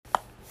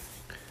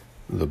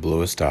The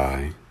Bluest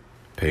Eye,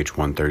 page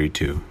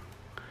 132.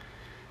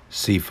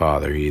 See,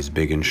 Father, he is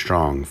big and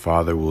strong.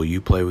 Father, will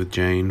you play with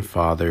Jane?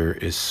 Father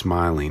is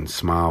smiling.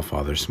 Smile,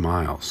 Father,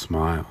 smile,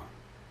 smile.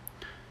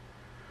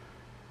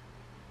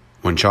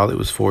 When Charlie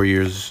was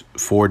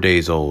 4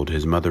 days old,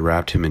 his mother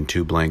wrapped him in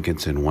 2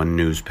 blankets and 1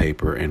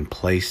 newspaper and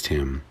placed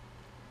him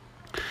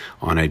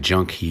on a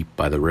junk heap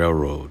by the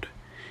railroad.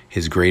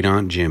 His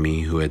great-aunt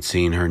Jimmy, who had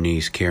seen her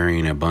niece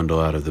carrying a bundle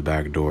out of the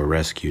back door,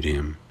 rescued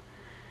him.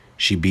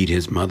 She beat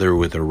his mother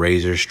with a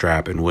razor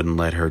strap and wouldn't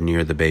let her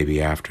near the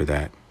baby after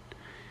that.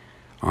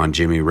 Aunt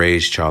Jimmy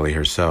raised Charlie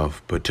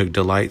herself, but took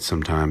delight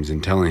sometimes in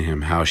telling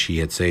him how she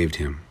had saved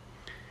him.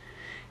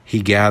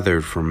 He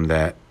gathered from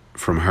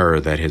her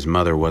that his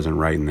mother wasn't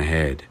right in the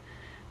head,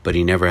 but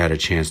he never had a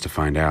chance to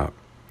find out,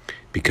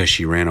 because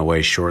she ran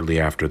away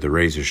shortly after the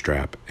razor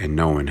strap, and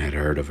no one had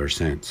heard of her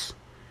since.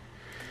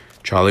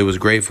 Charlie was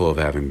grateful of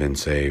having been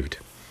saved,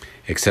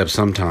 except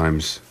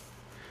sometimes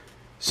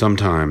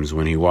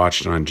when he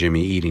watched Aunt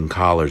Jimmy eating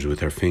collars with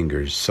her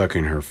fingers,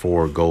 sucking her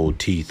 4 gold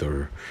teeth,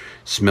 or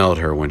smelled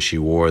her when she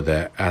wore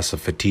the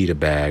asafoetida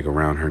bag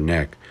around her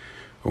neck,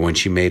 or when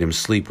she made him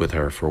sleep with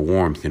her for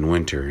warmth in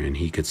winter and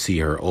he could see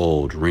her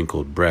old,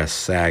 wrinkled breasts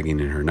sagging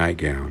in her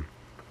nightgown.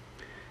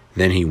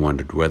 Then he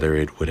wondered whether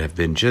it would have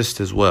been just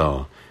as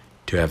well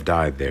to have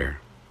died there,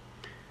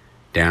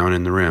 down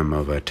in the rim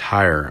of a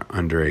tire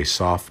under a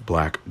soft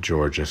black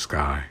Georgia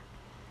sky.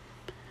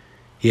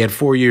 He had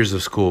 4 years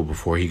of school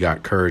before he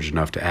got courage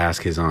enough to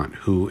ask his aunt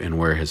who and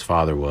where his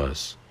father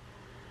was.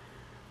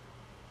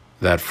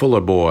 "That Fuller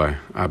boy,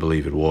 I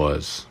believe it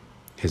was,"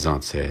 his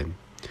aunt said.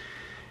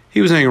 "He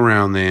was hanging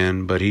around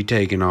then, but he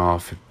taken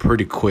off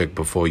pretty quick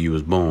before you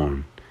was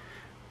born.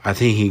 I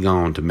think he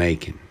gone to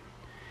Macon.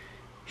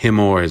 Him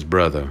or his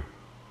brother.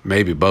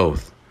 Maybe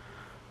both.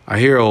 I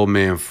hear old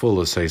man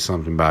Fuller say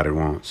something about it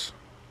once."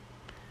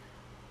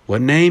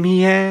 "What name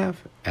he have?"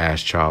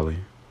 asked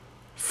Charlie.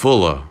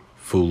 "Fuller,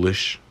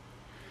 foolish.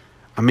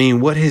 I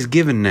mean, what his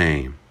given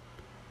name?"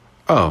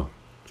 "Oh."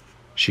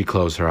 She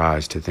closed her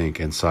eyes to think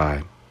and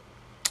sighed.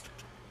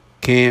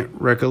 "Can't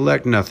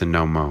recollect nothing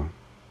no more.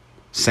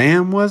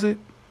 Sam, was it?"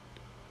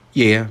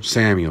 "Yeah,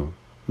 Samuel.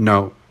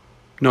 No,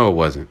 it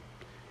wasn't.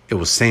 It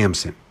was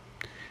Samson.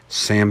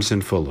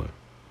 Samson Fuller."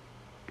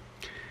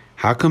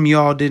 "How come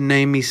y'all didn't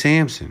name me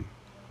Samson?"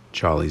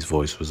 Charlie's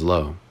voice was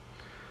low.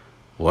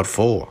 "What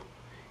for?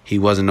 He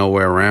wasn't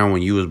nowhere around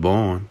when you was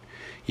born.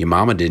 Your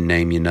mama didn't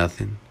name you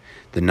nothing.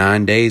 The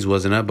 9 days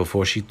wasn't up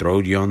before she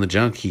throwed you on the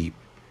junk heap.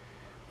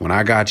 When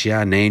I got you,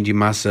 I named you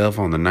myself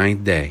on the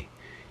 9th day.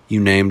 You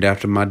named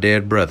after my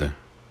dead brother,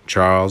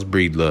 Charles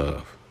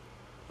Breedlove.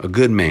 A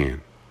good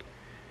man.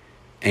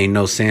 Ain't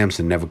no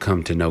Samson never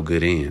come to no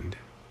good end."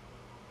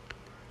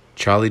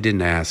 Charlie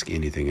didn't ask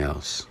anything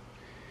else.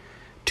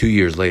 2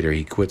 years later,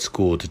 he quit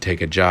school to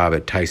take a job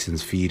at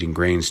Tyson's feed and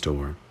grain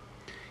store.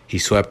 He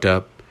swept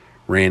up,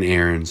 ran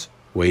errands,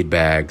 weighed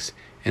bags,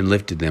 and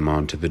lifted them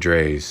onto the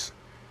drays.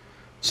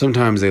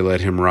 Sometimes they let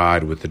him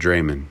ride with the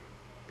drayman,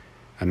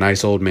 a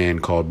nice old man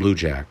called Blue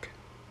Jack.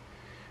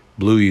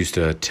 Blue used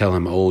to tell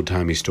him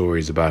old-timey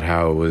stories about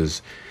how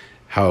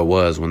it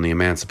was when the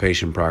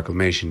Emancipation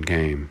Proclamation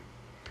came,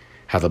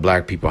 how the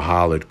black people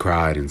hollered,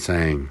 cried, and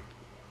sang,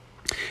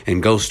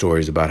 and ghost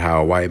stories about how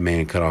a white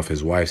man cut off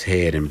his wife's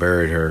head and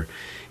buried her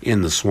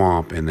in the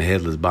swamp, and the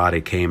headless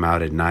body came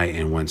out at night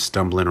and went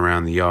stumbling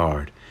around the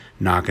yard,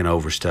 knocking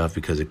over stuff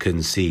because it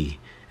couldn't see,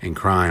 and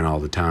crying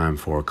all the time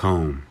for a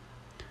comb.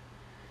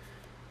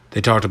 They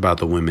talked about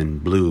the women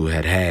Blue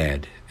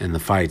had and the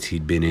fights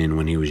he'd been in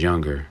when he was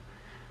younger,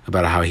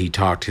 about how he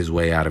talked his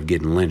way out of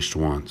getting lynched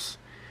once,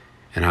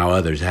 and how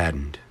others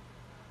hadn't.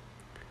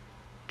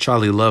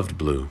 Charlie loved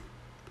Blue.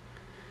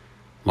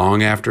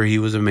 Long after he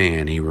was a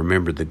man, he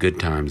remembered the good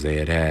times they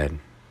had had.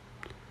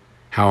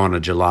 How on a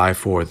July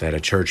 4th at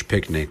a church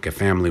picnic, a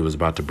family was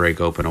about to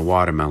break open a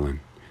watermelon.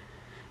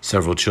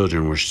 Several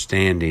children were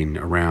standing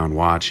around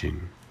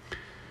watching.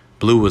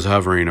 Blue was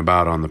hovering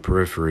about on the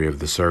periphery of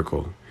the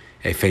circle,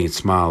 a faint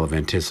smile of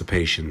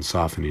anticipation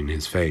softening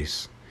his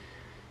face.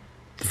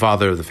 The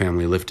father of the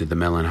family lifted the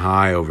melon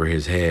high over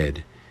his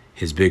head.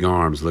 His big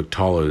arms looked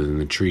taller than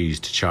the trees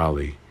to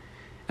Charlie,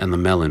 and the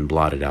melon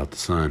blotted out the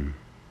sun.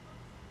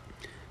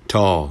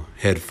 Tall,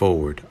 head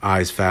forward,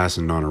 eyes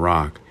fastened on a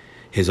rock,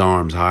 his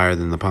arms higher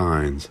than the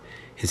pines,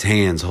 his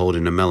hands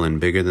holding a melon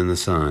bigger than the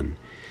sun,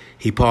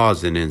 he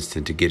paused an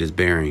instant to get his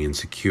bearing and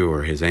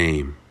secure his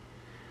aim.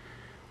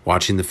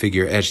 Watching the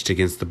figure etched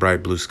against the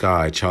bright blue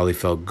sky, Charlie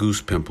felt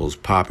goose pimples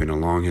popping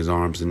along his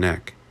arms and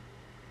neck.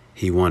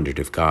 He wondered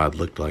if God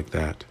looked like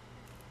that.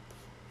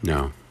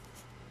 No.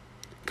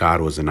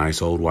 God was a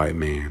nice old white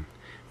man,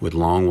 with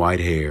long white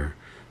hair,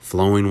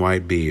 flowing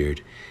white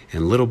beard,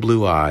 and little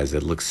blue eyes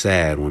that looked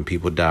sad when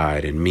people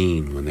died and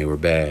mean when they were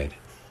bad.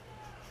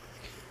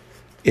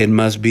 It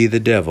must be the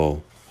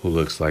devil who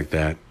looks like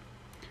that,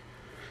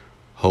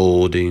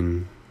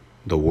 holding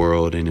the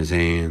world in his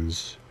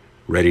hands,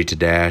 ready to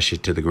dash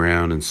it to the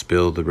ground and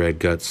spill the red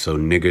guts so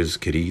niggers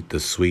could eat the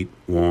sweet,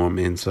 warm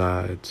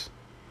insides.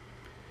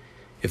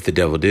 If the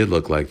devil did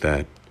look like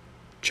that,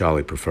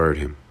 Charlie preferred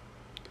him.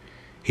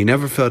 He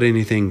never felt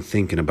anything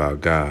thinking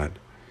about God,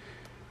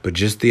 but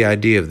just the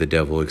idea of the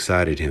devil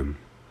excited him.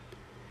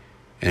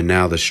 And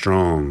now the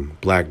strong,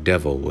 black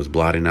devil was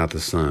blotting out the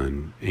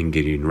sun and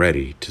getting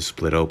ready to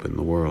split open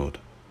the world.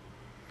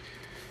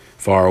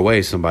 Far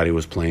away, somebody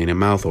was playing a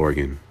mouth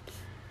organ.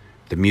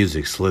 The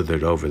music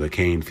slithered over the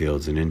cane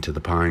fields and into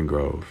the pine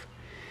grove.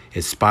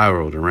 It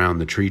spiraled around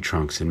the tree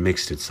trunks and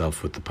mixed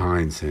itself with the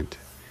pine scent.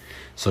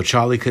 So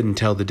Charlie couldn't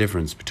tell the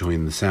difference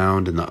between the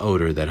sound and the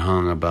odor that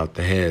hung about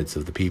the heads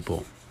of the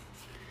people.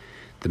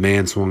 The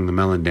man swung the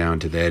melon down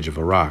to the edge of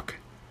a rock.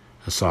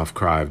 A soft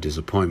cry of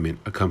disappointment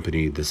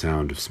accompanied the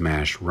sound of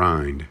smashed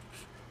rind.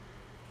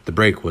 The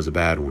break was a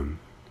bad one.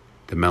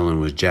 The melon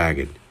was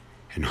jagged,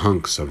 and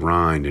hunks of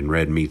rind and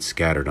red meat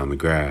scattered on the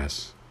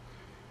grass.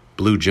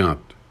 Blue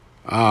jumped.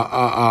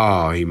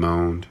 Ah, he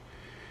moaned.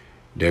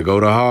 There go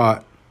the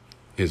heart.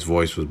 His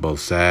voice was both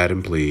sad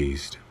and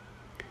pleased.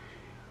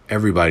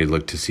 Everybody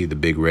looked to see the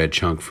big red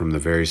chunk from the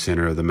very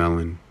center of the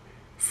melon,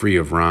 free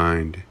of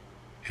rind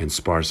and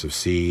sparse of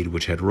seed,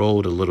 which had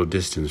rolled a little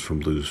distance from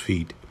Blue's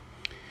feet.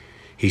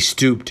 He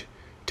stooped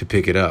to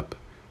pick it up,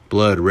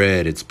 blood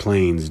red, its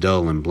planes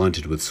dull and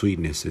blunted with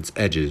sweetness, its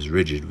edges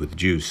rigid with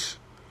juice.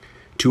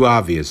 Too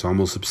obvious,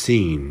 almost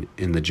obscene,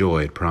 in the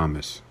joy it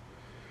promised.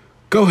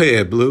 Go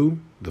ahead, Blue,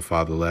 the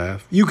father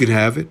laughed. You can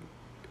have it.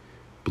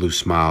 Blue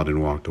smiled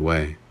and walked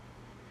away.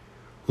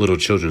 Little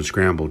children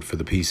scrambled for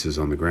the pieces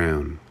on the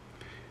ground.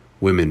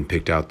 Women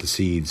picked out the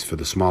seeds for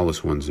the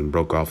smallest ones and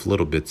broke off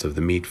little bits of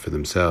the meat for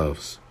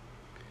themselves.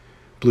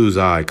 Blue's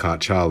eye caught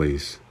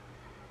Charlie's.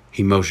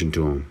 He motioned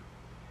to him.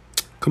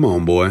 Come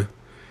on, boy.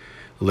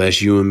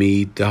 Let's you and me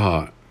eat the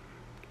heart.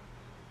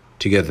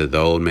 Together, the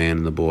old man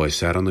and the boy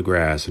sat on the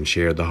grass and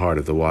shared the heart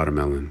of the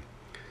watermelon,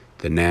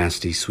 the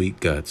nasty,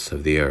 sweet guts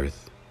of the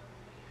earth.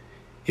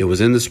 It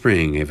was in the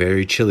spring, a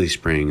very chilly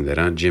spring, that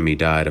Aunt Jimmy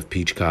died of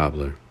peach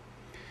cobbler.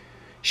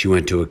 She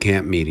went to a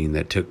camp meeting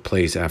that took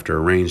place after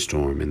a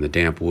rainstorm, and the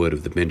damp wood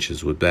of the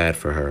benches was bad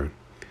for her.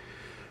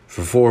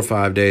 For 4 or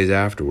 5 days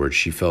afterwards,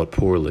 she felt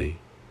poorly.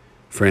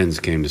 Friends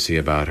came to see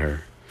about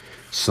her.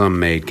 Some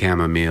made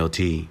chamomile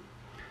tea.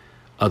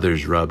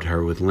 Others rubbed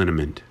her with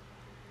liniment.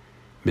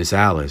 Miss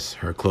Alice,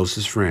 her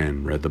closest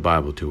friend, read the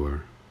Bible to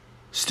her.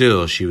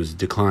 Still, she was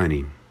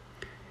declining.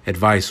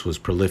 Advice was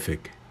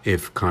prolific,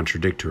 if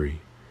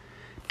contradictory.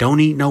 Don't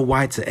eat no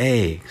whites of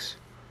eggs.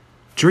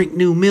 Drink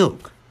new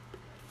milk.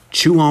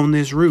 Chew on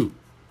this root.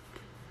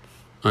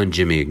 Aunt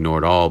Jimmy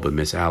ignored all but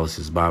Miss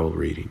Alice's Bible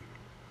reading.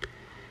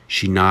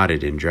 She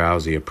nodded in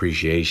drowsy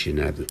appreciation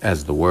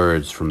as the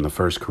words from the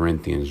 1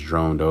 Corinthians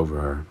droned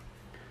over her.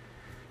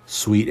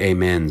 Sweet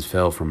amens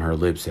fell from her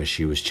lips as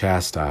she was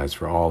chastised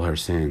for all her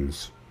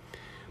sins,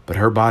 but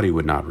her body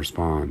would not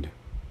respond.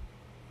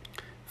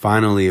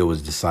 Finally, it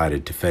was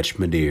decided to fetch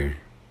Medea.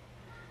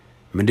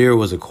 Medea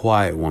was a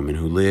quiet woman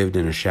who lived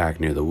in a shack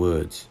near the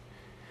woods.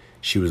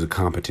 She was a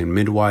competent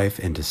midwife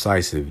and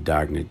decisive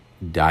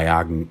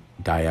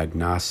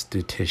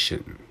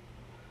diagnostician.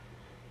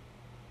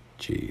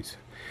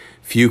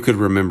 Few could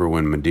remember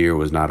when Medea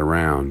was not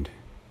around.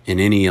 In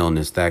any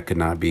illness that could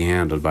not be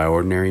handled by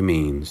ordinary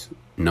means,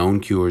 known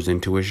cures,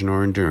 intuition,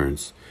 or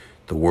endurance,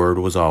 the word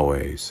was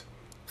always,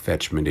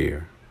 fetch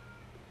Medea.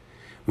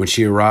 When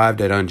she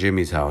arrived at Aunt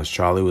Jimmy's house,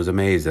 Charlie was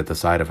amazed at the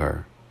sight of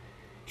her.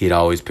 He had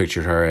always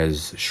pictured her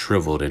as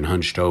shriveled and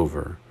hunched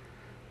over,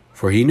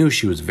 for he knew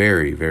she was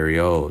very, very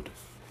old.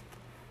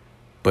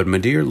 But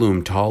Medea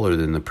loomed taller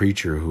than the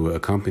preacher who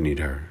accompanied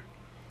her.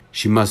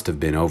 She must have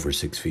been over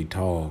 6 feet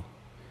tall.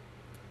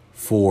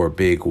 4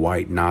 big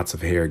white knots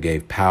of hair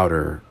gave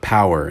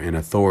power and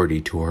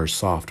authority to her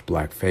soft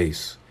black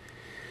face.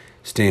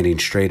 Standing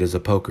straight as a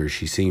poker,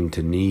 she seemed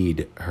to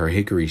need her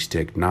hickory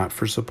stick not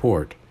for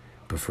support,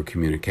 but for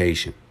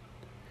communication.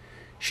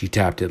 She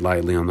tapped it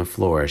lightly on the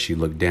floor as she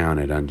looked down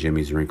at Aunt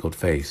Jimmy's wrinkled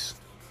face.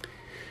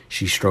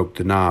 She stroked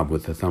the knob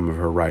with the thumb of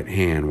her right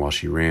hand while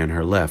she ran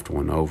her left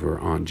one over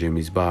Aunt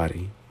Jimmy's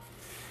body.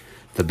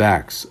 The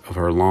backs of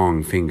her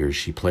long fingers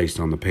she placed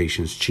on the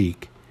patient's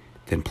cheek,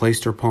 then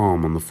placed her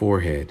palm on the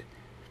forehead.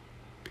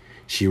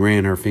 She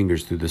ran her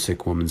fingers through the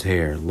sick woman's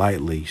hair,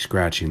 lightly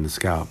scratching the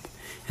scalp,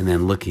 and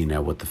then looking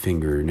at what the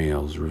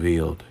fingernails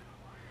revealed.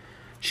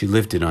 She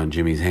lifted Aunt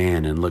Jimmy's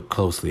hand and looked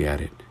closely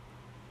at it.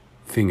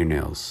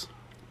 Fingernails,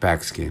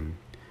 backskin,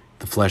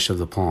 the flesh of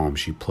the palm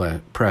she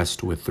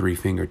pressed with 3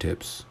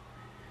 fingertips.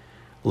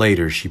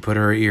 Later, she put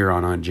her ear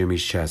on Aunt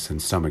Jimmy's chest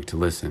and stomach to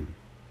listen.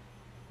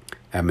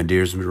 At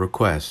Medea's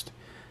request,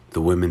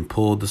 the women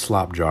pulled the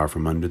slop jar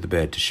from under the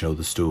bed to show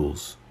the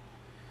stools.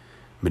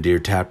 Medea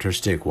tapped her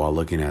stick while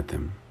looking at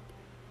them.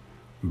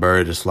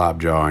 Bury the slop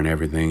jar and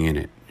everything in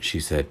it, she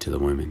said to the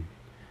women.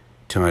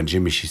 To Aunt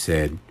Jimmy, she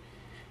said,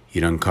 you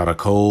done caught a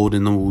cold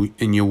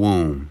in your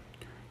womb.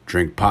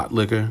 Drink pot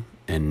liquor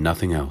and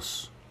nothing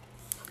else.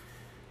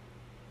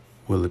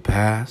 Will it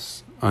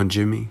pass, Aunt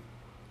Jimmy?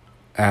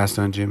 Asked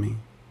Aunt Jimmy.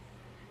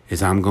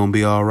 Is I'm gonna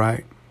be all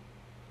right?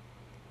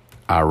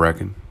 I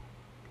reckon.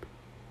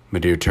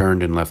 Medea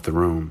turned and left the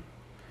room.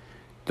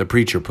 The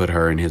preacher put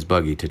her in his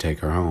buggy to take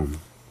her home.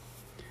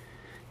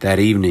 That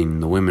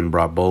evening, the women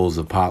brought bowls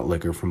of pot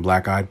liquor from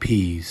black-eyed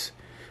peas,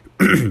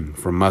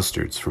 from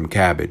mustards, from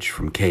cabbage,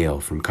 from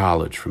kale, from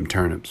collard, from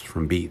turnips,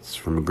 from beets,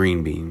 from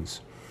green beans,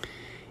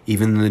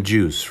 even the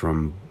juice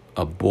from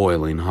a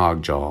boiling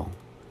hog jaw.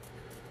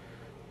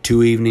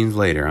 2 evenings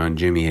later, Aunt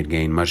Jimmy had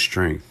gained much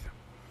strength.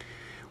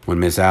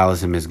 When Miss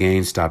Alice and Miss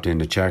Gaines stopped in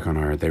to check on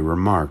her, they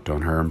remarked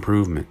on her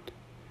improvement.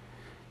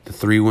 The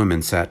 3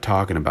 women sat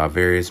talking about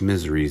various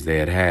miseries they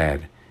had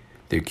had,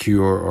 their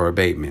cure or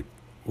abatement,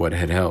 what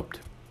had helped.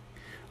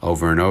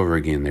 Over and over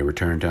again, they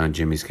returned to Aunt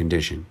Jimmy's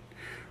condition,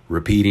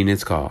 repeating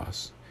its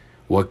cause,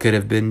 what could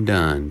have been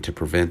done to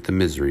prevent the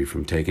misery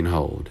from taking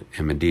hold,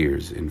 and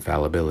Medear's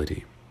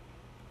infallibility.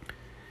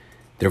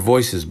 Their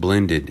voices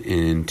blended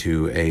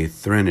into a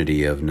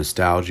threnody of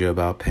nostalgia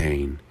about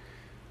pain,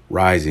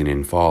 rising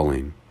and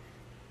falling,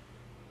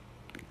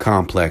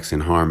 complex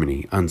in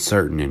harmony,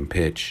 uncertain in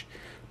pitch,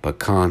 but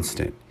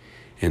constant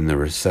in the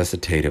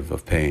resuscitative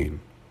of pain.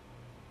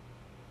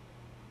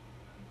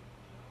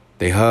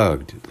 They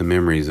hugged the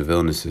memories of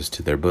illnesses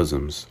to their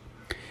bosoms.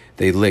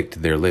 They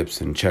licked their lips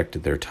and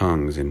checked their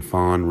tongues in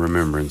fond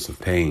remembrance of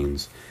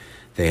pains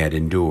they had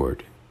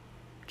endured: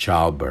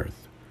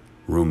 childbirth,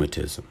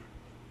 rheumatism,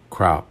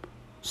 crop,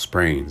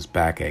 sprains,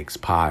 backaches,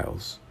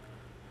 piles,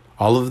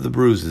 all of the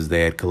bruises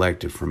they had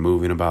collected from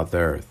moving about the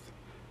earth,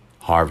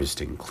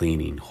 harvesting,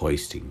 cleaning,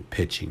 hoisting,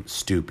 pitching,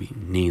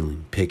 stooping,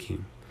 kneeling,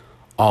 picking,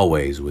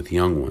 always with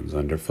young ones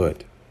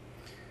underfoot.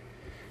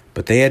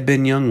 But they had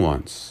been young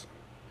once.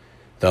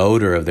 The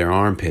odor of their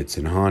armpits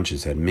and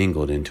haunches had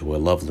mingled into a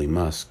lovely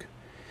musk.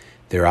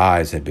 Their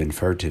eyes had been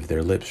furtive,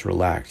 their lips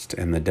relaxed,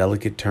 and the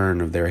delicate turn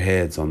of their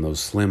heads on those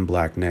slim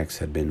black necks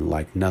had been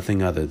like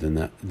nothing other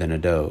than a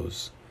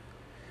doe's.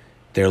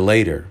 Their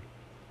later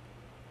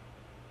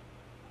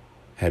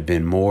had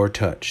been more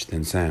touch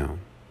than sound.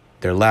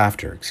 Their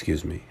laughter,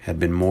 had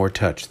been more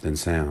touch than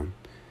sound.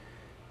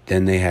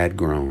 Then they had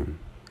grown,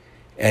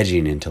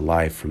 edging into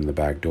life from the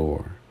back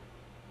door,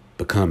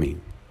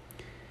 becoming.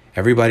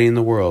 Everybody in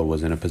the world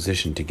was in a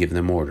position to give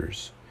them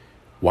orders.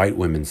 White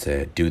women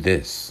said, "Do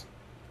this."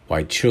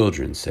 White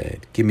children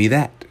said, "Give me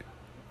that."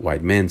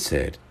 White men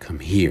said, "Come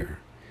here."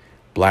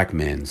 Black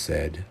men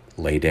said,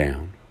 "Lay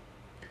down."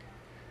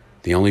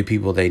 The only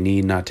people they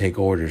need not take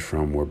orders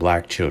from were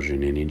black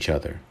children and each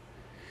other.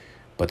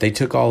 But they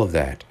took all of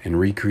that and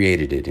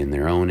recreated it in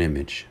their own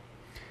image.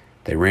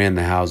 They ran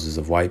the houses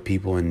of white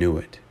people and knew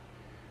it.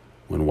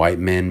 When white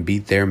men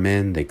beat their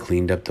men, they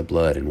cleaned up the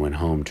blood and went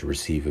home to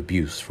receive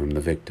abuse from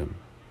the victim.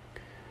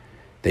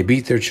 They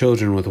beat their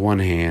children with one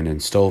hand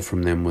and stole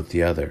from them with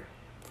the other.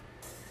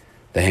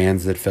 The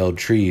hands that felled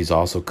trees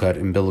also cut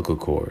umbilical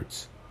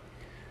cords.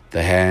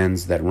 The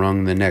hands that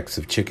wrung the necks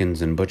of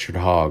chickens and butchered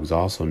hogs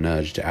also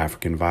nudged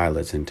African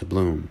violets into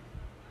bloom.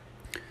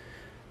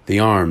 The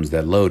arms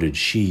that loaded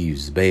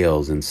sheaves,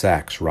 bales, and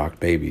sacks rocked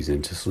babies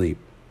into sleep.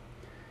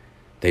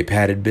 They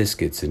patted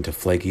biscuits into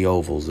flaky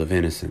ovals of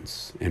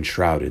innocence and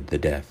shrouded the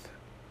death.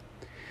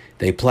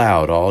 They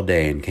plowed all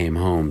day and came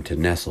home to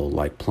nestle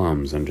like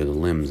plums under the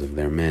limbs of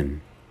their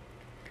men.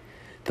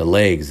 The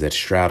legs that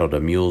straddled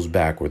a mule's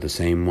back were the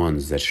same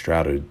ones that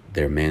straddled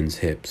their men's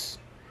hips,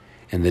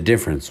 and the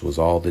difference was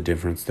all the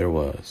difference there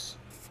was.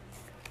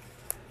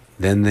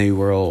 Then they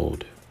were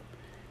old,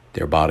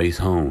 their bodies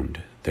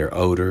honed, their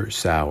odor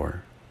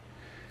sour,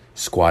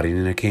 squatting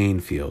in a cane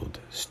field,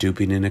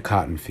 stooping in a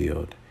cotton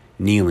field,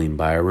 kneeling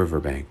by a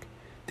riverbank.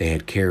 They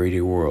had carried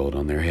a world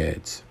on their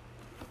heads.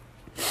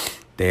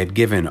 They had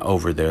given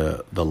over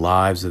the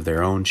lives of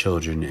their own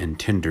children and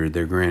tendered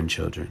their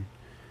grandchildren.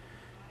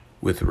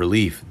 With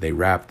relief, they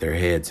wrapped their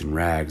heads in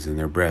rags and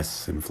their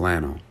breasts in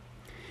flannel,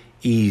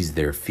 eased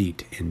their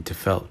feet into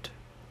felt.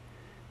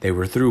 They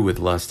were through with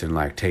lust and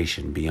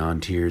lactation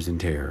beyond tears and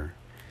terror.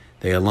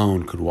 They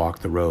alone could walk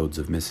the roads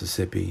of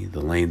Mississippi, the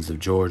lanes of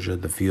Georgia,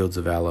 the fields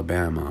of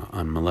Alabama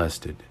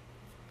unmolested.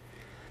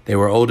 They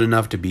were old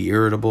enough to be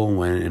irritable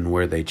when and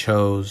where they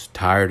chose,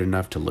 tired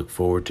enough to look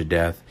forward to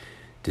death,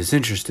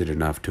 disinterested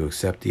enough to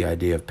accept the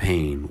idea of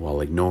pain while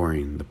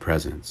ignoring the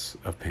presence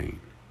of pain.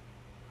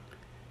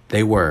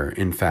 They were,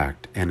 in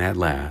fact, and at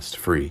last,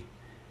 free.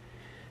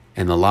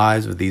 And the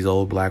lives of these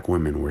old black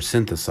women were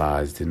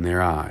synthesized in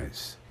their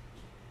eyes.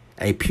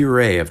 A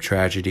puree of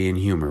tragedy and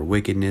humor,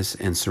 wickedness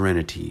and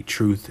serenity,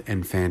 truth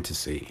and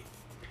fantasy.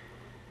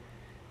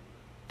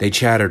 They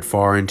chattered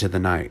far into the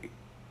night.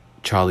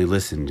 Charlie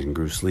listened and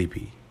grew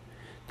sleepy.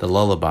 The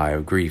lullaby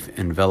of grief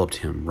enveloped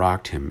him,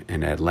 rocked him,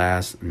 and at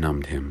last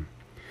numbed him.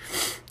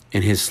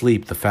 In his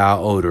sleep, the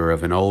foul odor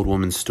of an old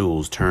woman's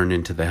stools turned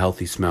into the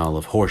healthy smell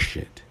of horse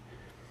shit,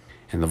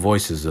 and the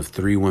voices of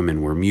 3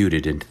 women were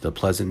muted into the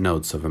pleasant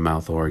notes of a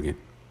mouth organ.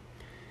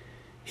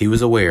 He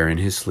was aware in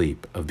his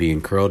sleep of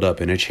being curled up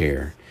in a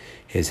chair,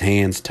 his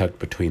hands tucked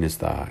between his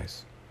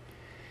thighs.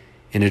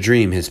 In a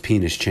dream, his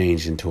penis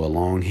changed into a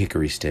long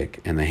hickory stick,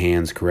 and the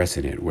hands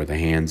caressing it were the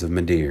hands of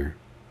Medea.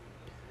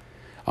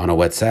 On a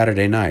wet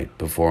Saturday night,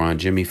 before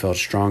Aunt Jimmy felt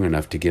strong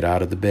enough to get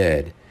out of the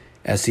bed,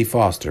 Essie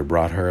Foster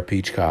brought her a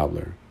peach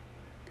cobbler.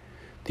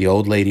 The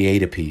old lady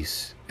ate a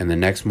piece, and the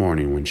next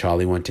morning when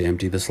Charlie went to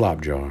empty the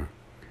slop jar,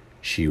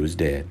 She was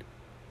dead.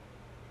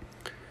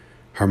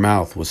 Her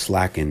mouth was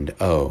slackened,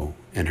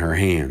 and her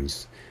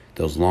hands,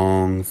 those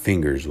long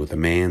fingers with a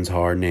man's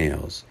hard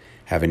nails,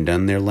 having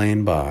done their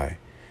laying by,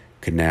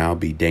 could now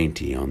be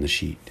dainty on the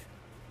sheet.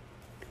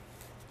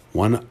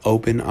 One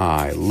open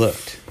eye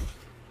looked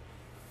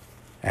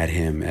at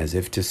him as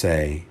if to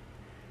say,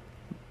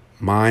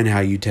 "Mind how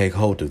you take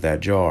hold of that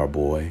jar,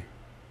 boy."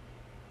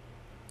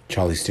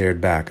 Charlie stared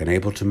back,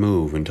 unable to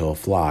move until a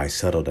fly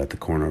settled at the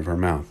corner of her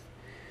mouth.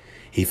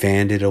 He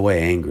fanned it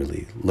away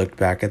angrily, looked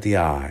back at the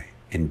eye,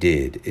 and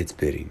did its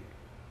bidding.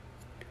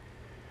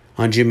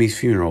 Aunt Jimmy's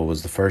funeral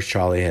was the first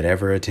Charlie had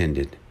ever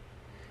attended.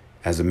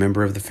 As a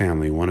member of the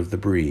family, one of the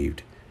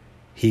bereaved,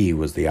 he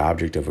was the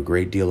object of a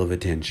great deal of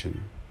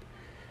attention.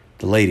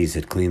 The ladies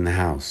had cleaned the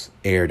house,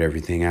 aired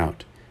everything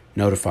out,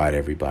 notified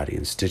everybody,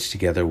 and stitched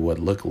together what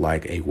looked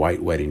like a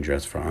white wedding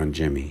dress for Aunt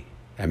Jimmy,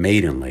 a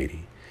maiden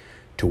lady,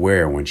 to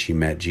wear when she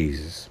met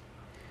Jesus.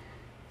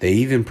 They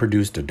even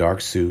produced a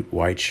dark suit,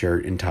 white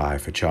shirt, and tie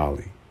for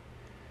Charlie.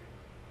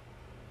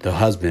 The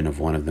husband of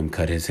one of them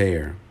cut his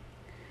hair.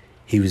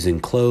 He was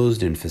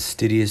enclosed in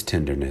fastidious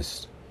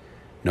tenderness.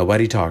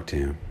 Nobody talked to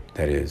him,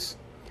 that is.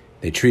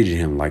 They treated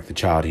him like the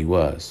child he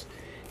was,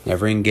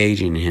 never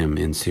engaging him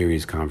in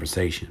serious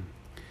conversation.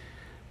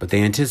 But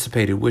they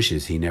anticipated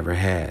wishes he never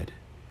had.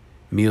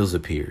 Meals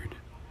appeared,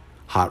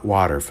 hot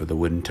water for the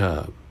wooden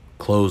tub,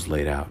 clothes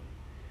laid out.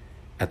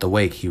 At the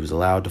wake, he was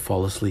allowed to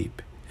fall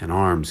asleep, and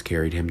arms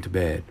carried him to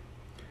bed.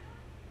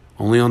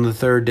 Only on the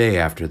third day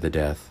after the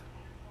death,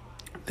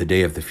 the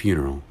day of the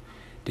funeral,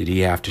 did he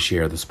have to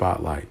share the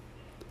spotlight.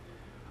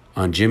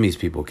 Aunt Jimmy's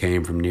people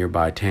came from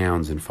nearby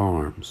towns and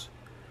farms.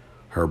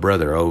 Her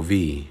brother,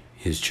 O.V.,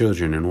 his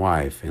children and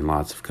wife, and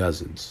lots of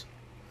cousins.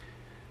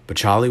 But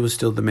Charlie was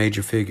still the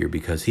major figure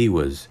because he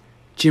was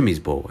Jimmy's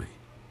boy,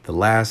 the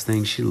last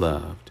thing she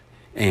loved,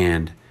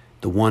 and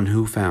the one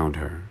who found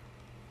her.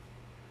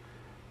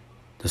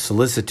 The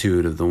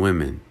solicitude of the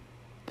women,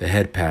 the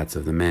head pats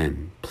of the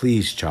men,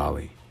 pleased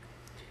Charlie,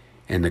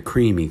 and the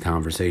creamy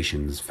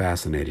conversations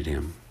fascinated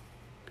him.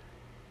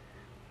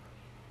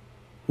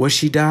 What'd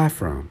she die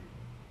from?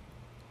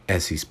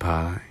 Essie's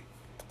pie.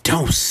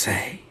 Don't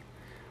say.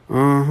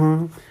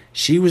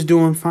 She was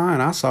doing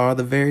fine. I saw her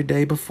the very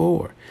day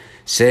before.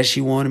 Said she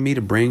wanted me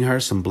to bring her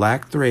some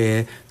black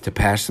thread to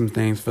patch some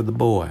things for the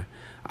boy.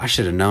 I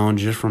should have known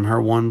just from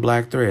her one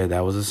black thread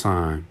that was a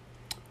sign.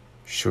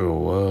 Sure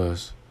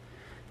was.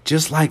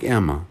 Just like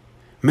Emma.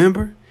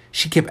 Remember?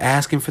 She kept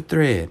asking for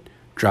thread.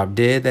 Dropped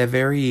dead that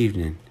very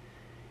evening.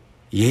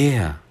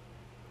 Yeah.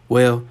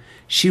 Well,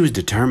 she was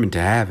determined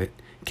to have it.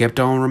 Kept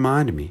on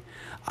reminding me.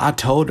 I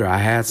told her I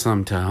had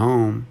some to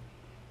home.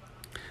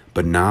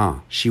 But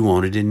nah, she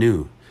wanted it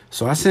new.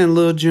 So I sent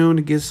little June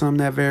to get some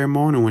that very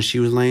morning when she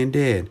was laying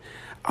dead.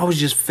 I was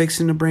just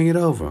fixing to bring it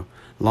over,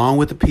 along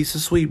with a piece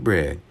of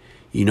sweetbread.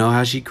 You know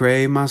how she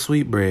craved my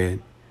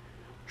sweetbread.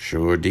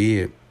 Sure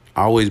did.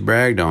 Always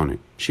bragged on it.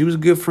 She was a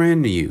good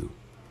friend to you.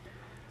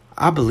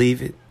 I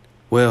believe it.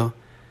 Well,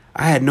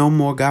 I had no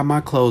more got my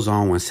clothes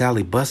on when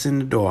Sally busted in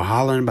the door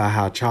hollering about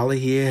how Charlie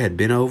here had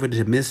been over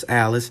to Miss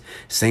Alice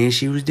saying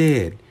she was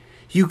dead.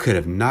 You could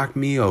have knocked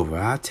me over,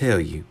 I tell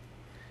you.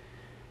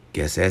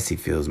 Guess Essie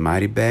feels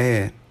mighty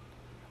bad.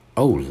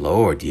 Oh,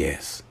 Lord,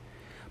 yes.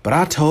 But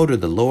I told her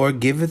the Lord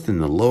giveth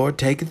and the Lord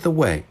taketh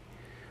away.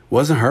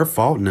 Wasn't her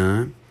fault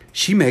none.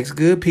 She makes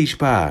good peach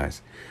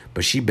pies,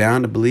 but she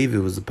bound to believe it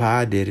was the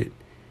pie did it,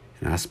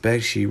 and I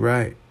expect she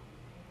right.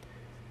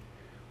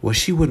 Well,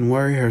 she wouldn't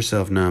worry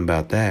herself none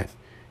about that.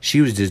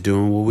 She was just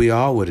doing what we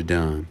all would have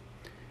done.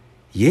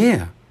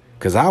 Yeah,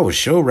 'cause I was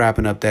sure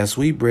wrapping up that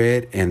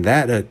sweetbread, and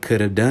that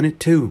could have done it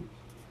too.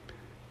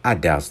 I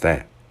doubts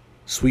that.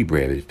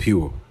 Sweetbread is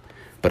pure,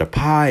 but a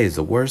pie is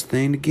the worst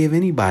thing to give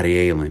anybody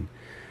ailing.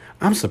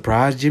 I'm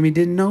surprised Jimmy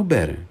didn't know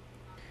better.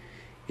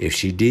 If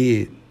she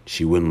did,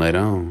 she wouldn't let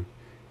on.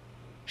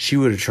 She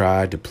would have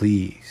tried to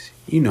please.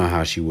 You know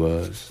how she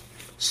was.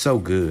 So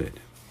good.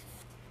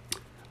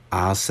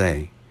 I'll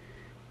say,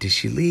 did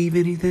she leave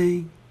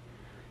anything?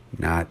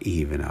 Not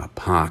even a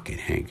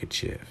pocket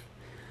handkerchief.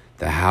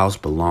 The house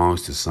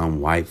belongs to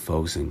some white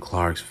folks in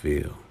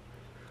Clarksville.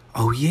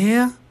 Oh,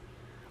 yeah?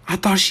 I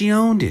thought she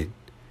owned it.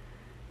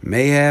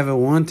 May have at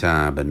one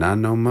time, but not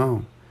no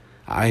more.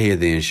 I hear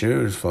the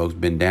insurance folks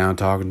been down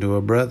talking to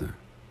her brother.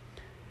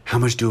 How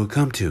much do it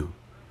come to?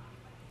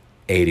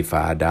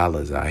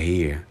 $85, I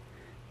hear.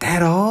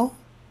 That all?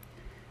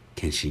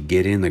 Can she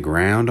get in the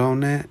ground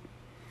on that?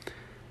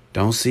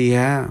 Don't see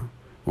how.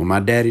 When my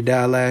daddy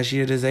died last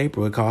year this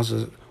April, it cost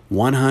us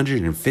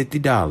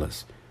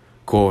 $150.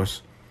 Of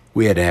course,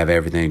 we had to have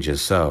everything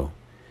just so.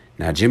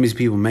 Now, Jimmy's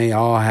people may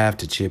all have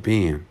to chip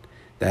in.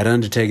 That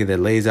undertaker that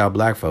lays out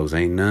black folks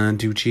ain't none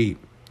too cheap.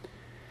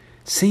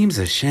 Seems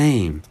a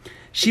shame.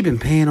 She been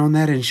paying on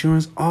that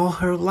insurance all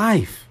her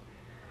life.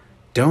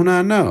 Don't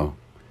I know?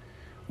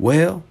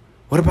 Well,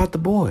 what about the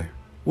boy?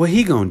 What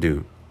he gonna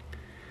do?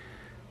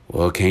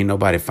 Well, can't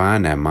nobody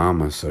find that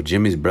mama, so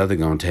Jimmy's brother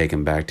gonna take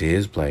him back to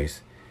his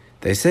place.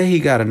 They say he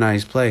got a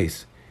nice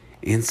place.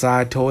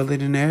 Inside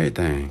toilet and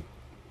everything.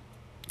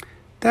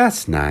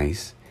 That's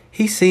nice.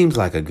 He seems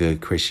like a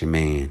good Christian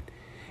man,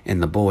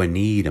 and the boy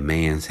need a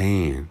man's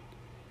hand.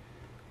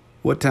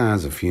 What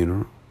time's the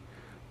funeral?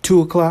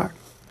 2:00.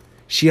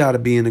 She ought to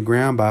be in the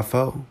ground by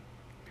 4.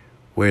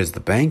 Where's the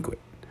banquet?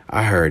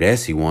 I heard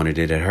Essie wanted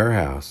it at her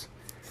house.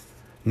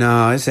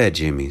 No, it's at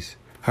Jimmy's.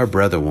 Her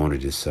brother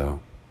wanted it so.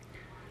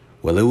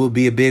 Well, it will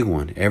be a big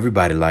one.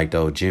 Everybody liked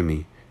old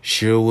Jimmy.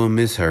 Sure will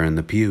miss her in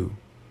the pew.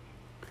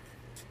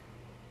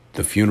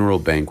 The funeral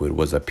banquet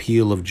was a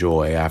peal of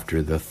joy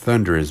after the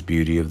thunderous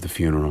beauty of the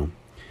funeral.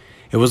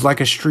 It was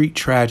like a street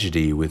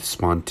tragedy with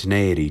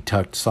spontaneity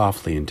tucked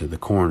softly into the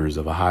corners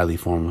of a highly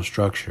formal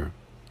structure.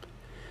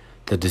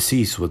 The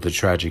deceased was the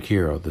tragic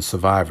hero, the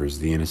survivors,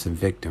 the innocent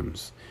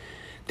victims.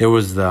 There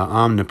was the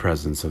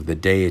omnipresence of the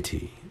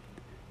deity,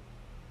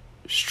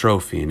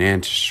 strophe and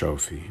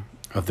antistrophe,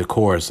 of the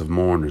chorus of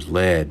mourners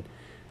led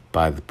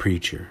by the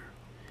preacher.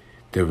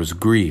 There was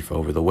grief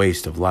over the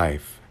waste of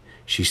life.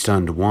 She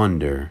stunned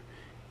wonder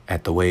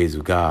at the ways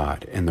of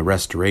God and the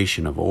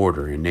restoration of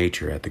order in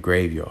nature at the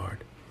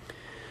graveyard.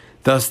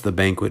 Thus the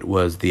banquet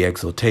was the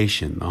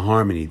exaltation, the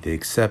harmony, the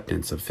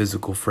acceptance of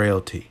physical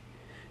frailty,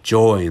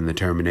 joy in the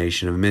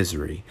termination of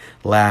misery,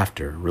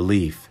 laughter,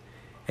 relief,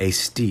 a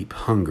steep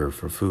hunger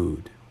for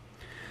food.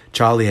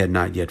 Charlie had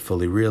not yet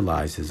fully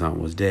realized his aunt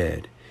was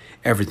dead.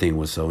 Everything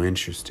was so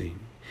interesting.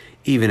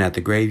 Even at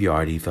the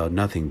graveyard he felt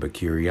nothing but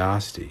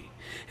curiosity,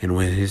 and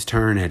when his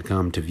turn had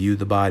come to view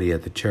the body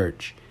at the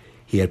church,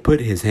 he had put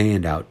his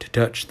hand out to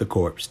touch the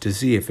corpse to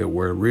see if it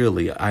were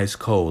really ice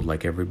cold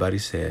like everybody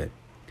said.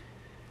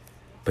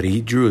 But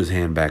he drew his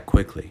hand back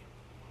quickly.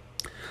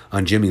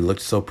 Aunt Jimmy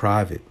looked so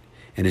private,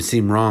 and it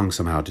seemed wrong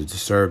somehow to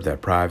disturb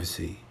that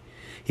privacy.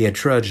 He had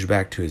trudged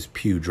back to his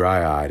pew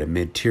dry-eyed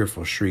amid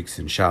tearful shrieks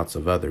and shouts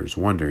of others,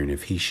 wondering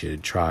if he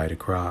should try to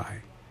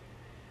cry.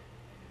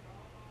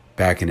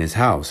 Back in his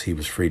house, he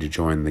was free to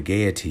join the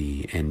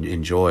gaiety and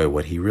enjoy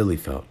what he really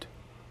felt,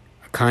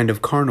 a kind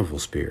of carnival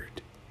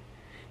spirit.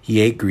 He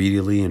ate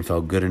greedily and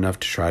felt good enough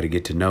to try to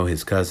get to know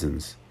his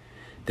cousins.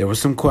 There was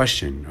some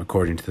question,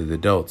 according to the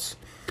adults,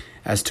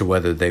 as to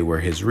whether they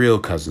were his real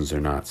cousins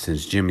or not,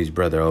 since Jimmy's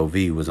brother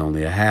O.V. was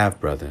only a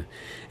half-brother,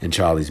 and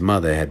Charlie's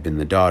mother had been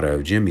the daughter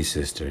of Jimmy's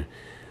sister,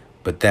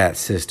 but that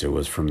sister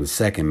was from the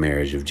second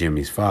marriage of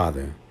Jimmy's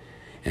father,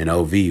 and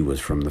O.V. was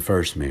from the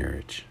first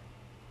marriage.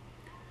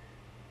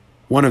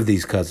 One of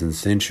these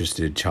cousins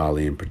interested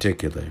Charlie in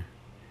particular.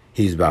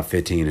 He was about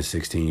 15 or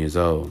 16 years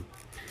old.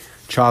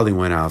 Charlie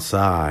went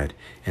outside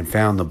and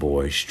found the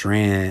boy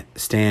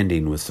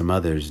standing with some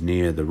others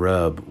near the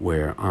rub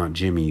where Aunt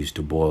Jimmy used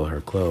to boil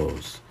her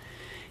clothes.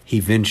 He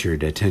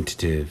ventured a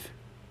tentative,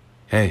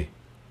 "Hey."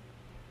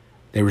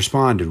 They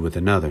responded with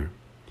another.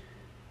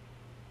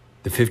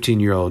 The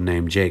 15-year-old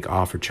named Jake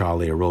offered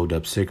Charlie a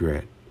rolled-up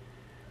cigarette.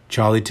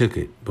 Charlie took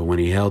it, but when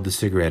he held the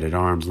cigarette at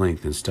arm's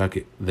length and stuck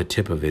the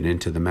tip of it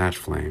into the match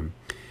flame,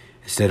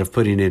 instead of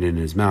putting it in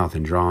his mouth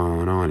and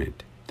drawing on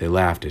it, they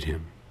laughed at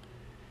him.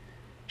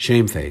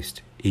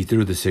 Shamefaced, he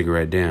threw the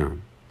cigarette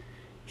down.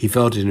 He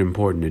felt it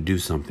important to do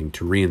something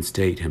to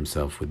reinstate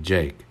himself with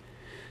Jake.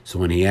 So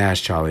when he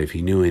asked Charlie if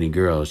he knew any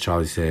girls,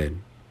 Charlie said,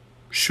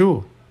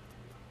 "Sure."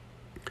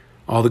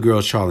 All the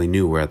girls Charlie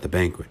knew were at the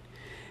banquet,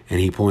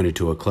 and he pointed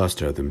to a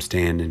cluster of them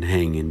standing,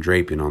 hanging,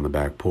 draping on the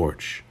back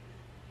porch.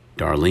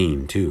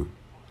 Darlene, too.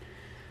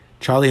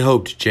 Charlie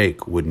hoped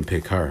Jake wouldn't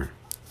pick her.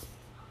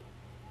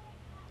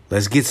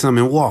 "Let's get some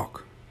and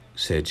walk,"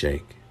 said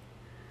Jake.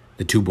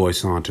 The two boys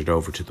sauntered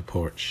over to the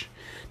porch.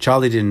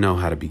 Charlie didn't know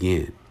how to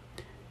begin.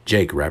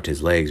 Jake wrapped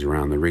his legs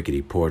around the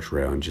rickety porch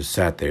rail and just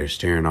sat there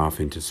staring off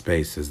into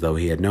space as though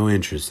he had no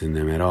interest in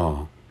them at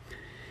all.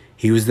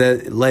 He was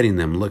letting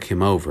them look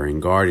him over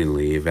and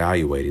guardedly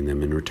evaluating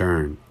them in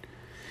return.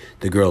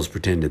 The girls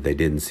pretended they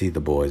didn't see the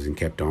boys and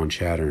kept on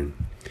chattering.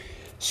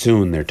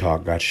 Soon their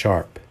talk got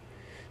sharp.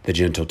 The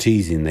gentle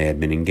teasing they had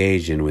been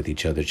engaged in with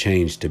each other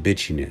changed to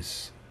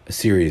bitchiness, a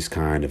serious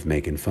kind of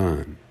making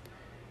fun.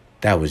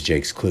 That was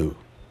Jake's clue.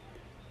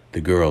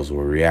 The girls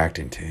were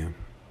reacting to him.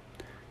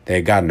 They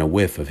had gotten a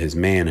whiff of his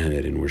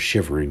manhood and were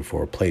shivering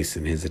for a place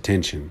in his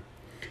attention.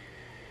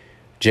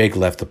 Jake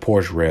left the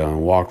porch rail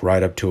and walked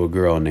right up to a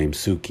girl named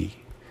Suki,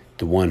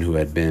 the one who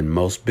had been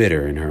most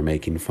bitter in her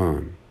making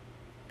fun.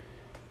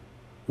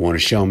 "Want to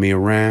show me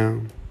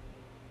around?"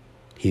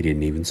 He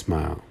didn't even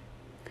smile.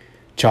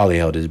 Charlie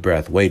held his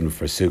breath, waiting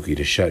for Suki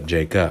to shut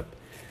Jake up.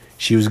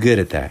 She was good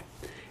at that,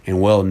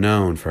 and well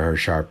known for her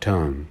sharp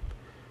tongue.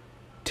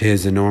 To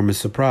his enormous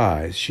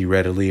surprise, she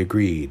readily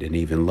agreed and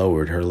even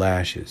lowered her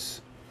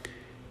lashes.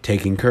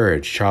 Taking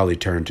courage, Charlie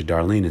turned to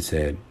Darlene and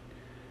said,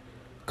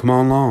 "Come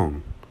on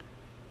along.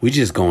 We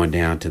just going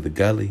down to the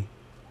gully."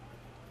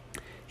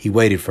 He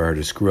waited for her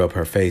to screw up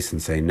her face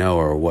and say no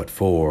or what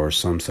for or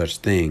some such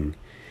thing.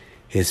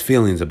 His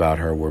feelings about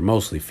her were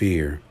mostly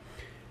fear.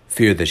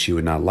 Fear that she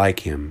would not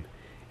like him,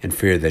 and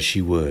fear that she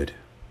would.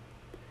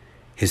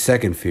 His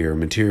second fear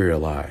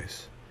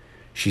materialized.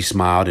 She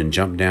smiled and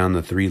jumped down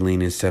the 3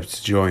 leaning steps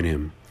to join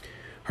him.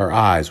 Her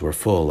eyes were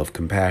full of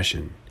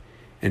compassion,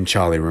 and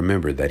Charlie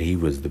remembered that he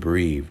was the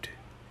bereaved.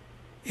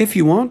 "If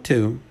you want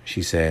to,"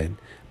 she said,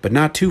 but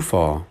not too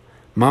far.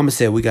 Mama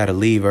said we got to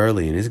leave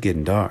early and it's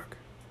getting dark.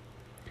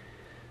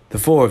 The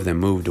four of them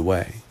moved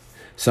away.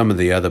 Some of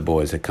the other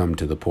boys had come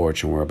to the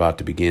porch and were about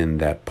to begin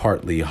that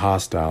partly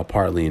hostile,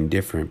 partly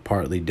indifferent,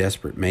 partly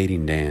desperate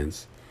mating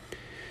dance.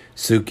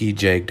 Suki,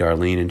 Jake,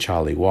 Darlene, and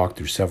Charlie walked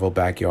through several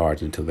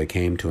backyards until they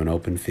came to an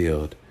open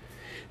field.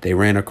 They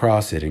ran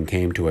across it and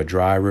came to a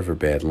dry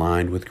riverbed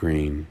lined with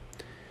green.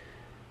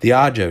 The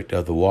object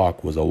of the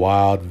walk was a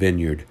wild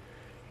vineyard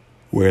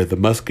where the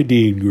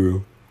muscadine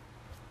grew.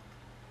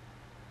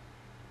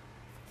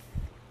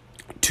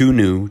 Too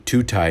new,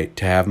 too tight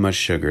to have much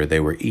sugar,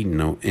 they were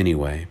eaten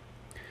anyway.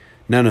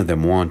 None of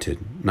them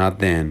wanted, not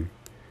then,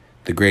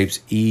 the grape's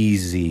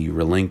easy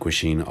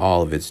relinquishing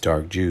all of its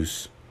dark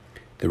juice.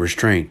 The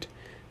restraint,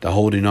 the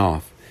holding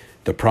off,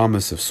 the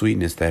promise of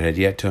sweetness that had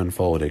yet to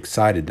unfold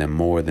excited them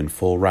more than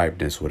full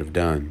ripeness would have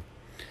done.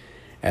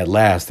 At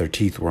last their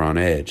teeth were on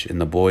edge,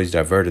 and the boys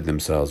diverted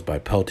themselves by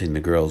pelting the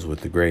girls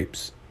with the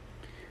grapes.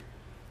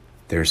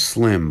 Their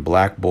slim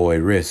black boy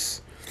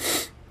wrists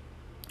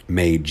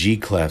made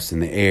G-clefs in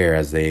the air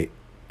as they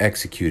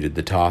executed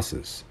the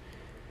tosses.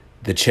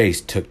 The chase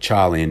took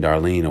Charlie and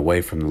Darlene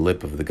away from the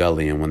lip of the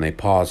gully, and when they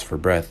paused for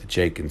breath,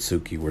 Jake and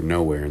Suki were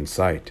nowhere in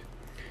sight.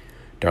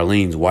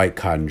 Darlene's white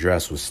cotton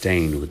dress was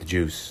stained with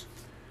juice.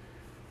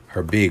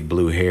 Her big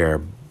blue hair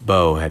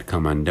bow had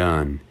come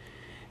undone,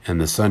 and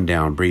the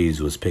sundown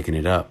breeze was picking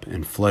it up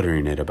and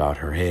fluttering it about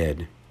her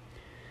head.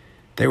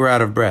 They were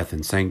out of breath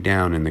and sank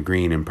down in the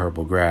green and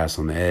purple grass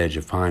on the edge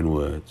of pine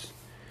woods.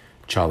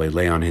 Charlie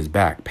lay on his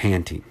back,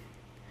 panting,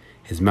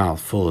 his mouth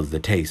full of the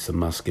taste of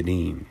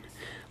muscadine,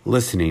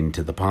 listening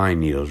to the pine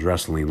needles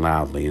rustling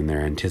loudly in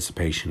their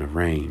anticipation of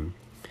rain.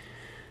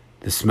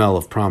 The smell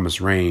of promised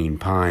rain,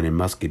 pine, and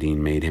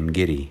muscadine made him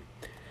giddy.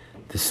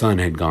 The sun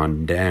had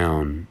gone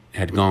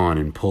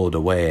and pulled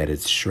away at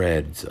its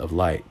shreds of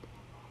light.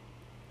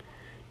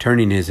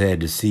 Turning his head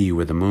to see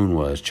where the moon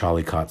was,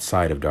 Charlie caught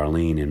sight of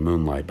Darlene in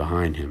moonlight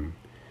behind him.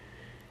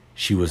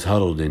 She was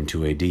huddled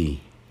into a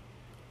D,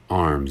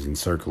 arms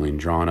encircling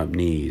drawn-up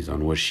knees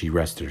on which she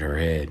rested her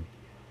head.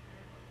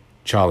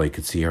 Charlie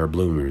could see her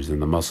bloomers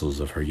and the muscles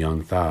of her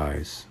young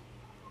thighs.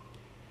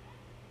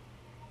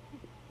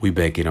 "We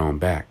better get on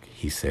back,"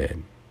 he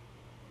said.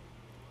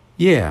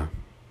 "Yeah."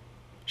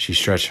 She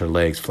stretched her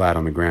legs flat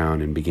on the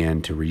ground and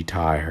began to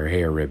retie her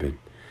hair ribbon.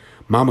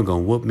 "Mama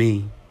gonna whoop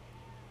me."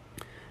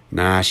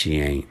 "Nah, she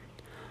ain't."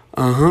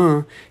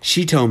 "Uh-huh.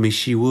 She told me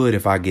she would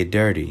if I get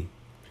dirty."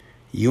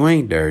 "You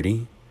ain't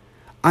dirty."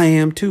 "I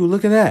am too.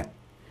 Look at that."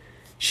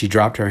 She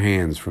dropped her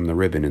hands from the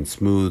ribbon and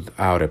smoothed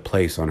out a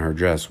place on her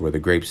dress where the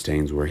grape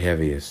stains were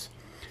heaviest.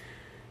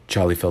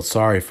 Charlie felt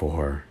sorry for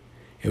her.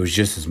 It was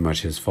just as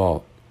much his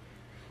fault.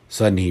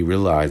 Suddenly he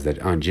realized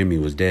that Aunt Jimmy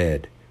was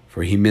dead,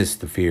 for he missed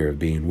the fear of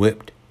being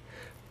whipped.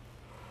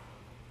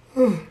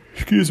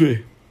 Excuse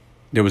me.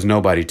 There was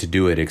nobody to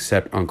do it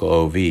except Uncle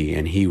O.V.,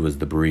 and he was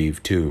the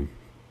bereaved too.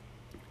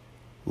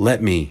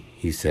 "Let me,"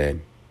 he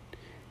said.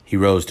 He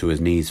rose to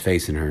his knees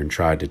facing her and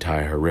tried to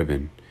tie her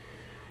ribbon.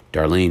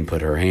 Darlene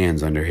put her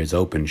hands under his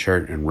open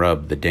shirt and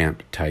rubbed the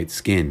damp, tight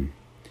skin.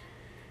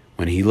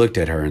 When he looked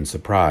at her in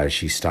surprise,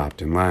 she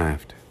stopped and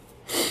laughed.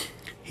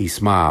 He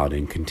smiled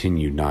and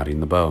continued knotting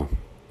the bow.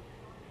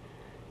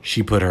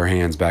 She put her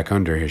hands back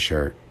under his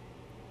shirt.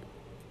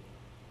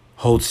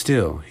 "Hold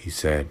still," he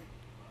said.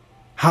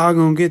 "How I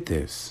gonna get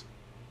this?"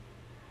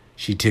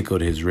 She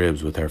tickled his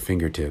ribs with her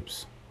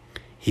fingertips.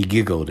 He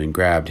giggled and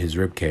grabbed his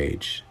rib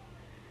cage.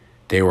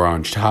 They were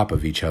on top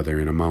of each other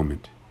in a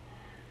moment.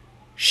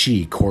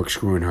 She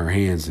corkscrewing her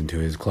hands into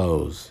his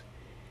clothes.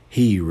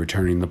 He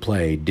returning the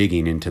play,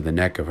 digging into the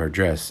neck of her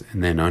dress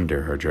and then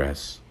under her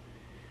dress.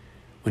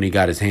 When he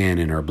got his hand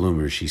in her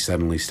bloomers, she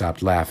suddenly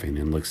stopped laughing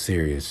and looked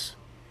serious.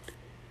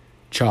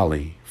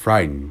 Charlie,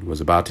 frightened,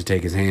 was about to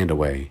take his hand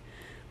away,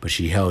 but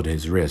she held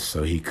his wrist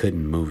so he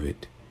couldn't move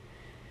it.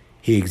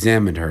 He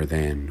examined her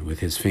then with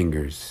his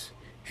fingers,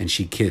 and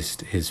she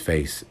kissed his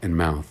face and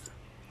mouth.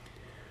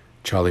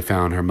 Charlie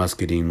found her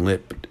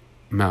muscadine-lipped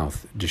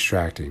mouth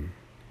distracting.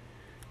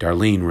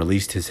 Darlene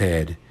released his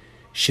head,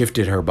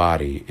 shifted her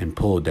body, and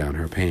pulled down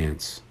her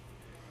pants.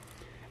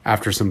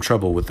 After some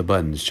trouble with the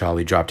buttons,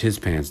 Charlie dropped his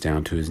pants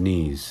down to his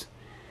knees.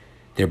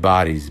 Their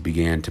bodies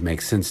began to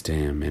make sense to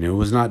him, and it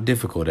was not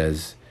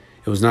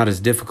as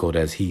difficult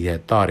as he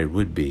had thought it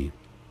would be.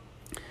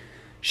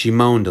 She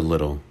moaned a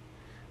little,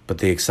 but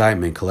the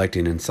excitement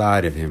collecting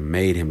inside of him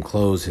made him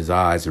close his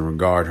eyes and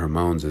regard her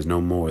moans as no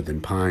more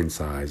than pine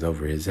sighs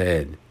over his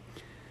head.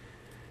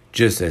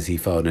 Just as he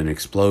felt an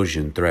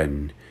explosion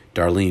threaten,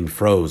 Darlene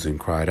froze and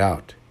cried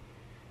out.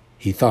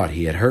 He thought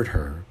he had hurt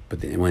her,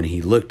 but when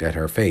he looked at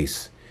her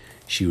face,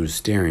 she was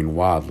staring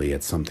wildly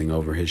at something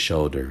over his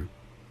shoulder.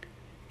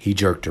 He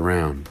jerked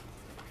around.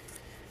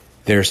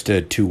 There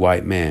stood two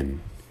white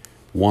men,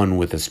 one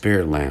with a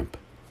spirit lamp,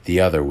 the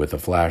other with a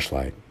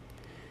flashlight.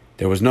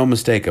 There was no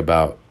mistake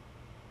about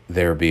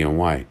their being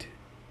white.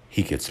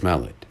 He could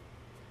smell it.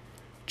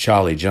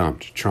 Charlie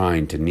jumped,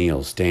 trying to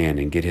kneel, stand,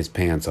 and get his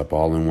pants up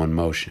all in one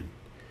motion.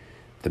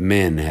 The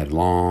men had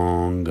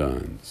long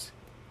guns.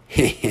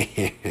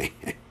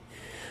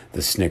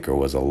 The snicker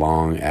was a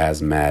long,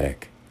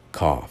 asthmatic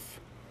cough.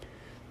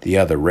 The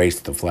other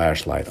raced the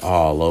flashlight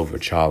all over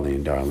Charlie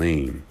and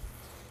Darlene.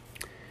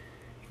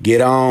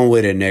 "Get on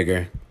with it,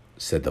 nigger,"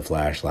 said the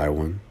flashlight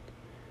one.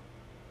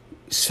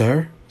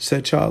 "Sir?"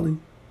 said Charlie,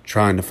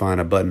 trying to find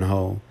a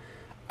buttonhole.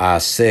 "I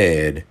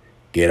said,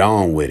 get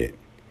on with it.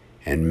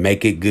 And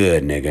make it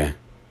good, nigga.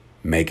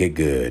 Make it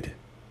good."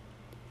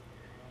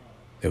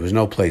 There was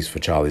no place for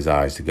Charlie's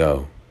eyes to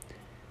go.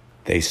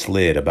 They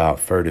slid about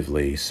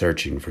furtively,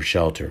 searching for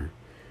shelter,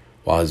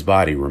 while his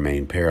body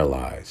remained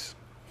paralyzed.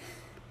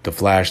 The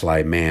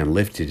flashlight man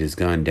lifted his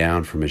gun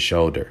down from his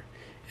shoulder,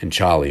 and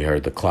Charlie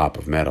heard the clop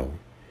of metal.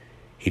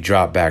 He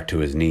dropped back to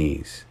his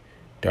knees.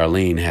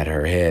 Darlene had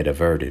her head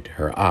averted,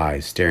 her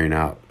eyes staring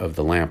out of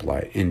the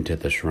lamplight into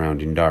the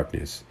surrounding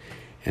darkness,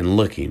 and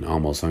looking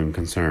almost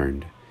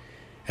unconcerned,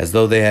 as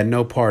though they had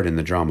no part in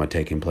the drama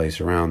taking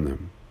place around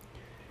them.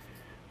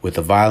 With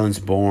the violence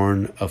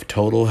born of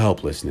total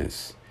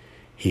helplessness,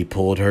 he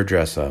pulled her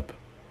dress up,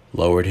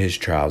 lowered his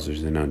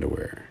trousers and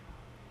underwear.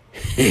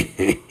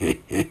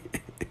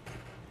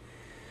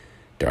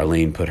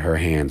 Darlene put her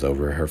hands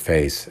over her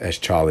face as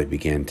Charlie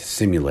began to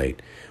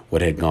simulate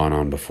what had gone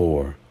on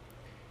before.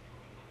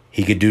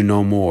 He could do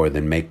no more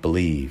than make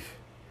believe.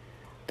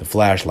 The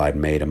flashlight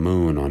made a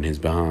moon on his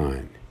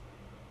behind.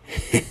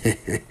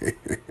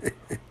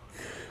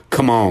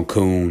 "Come on,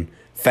 coon,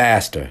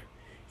 faster.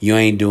 You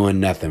ain't doing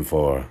nothing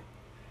for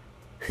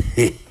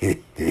her."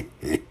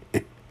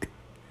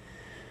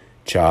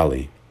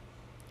 Charlie,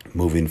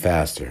 moving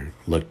faster,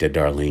 looked at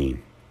Darlene.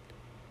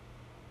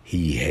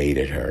 He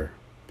hated her.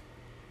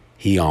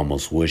 He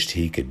almost wished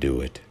he could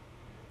do it.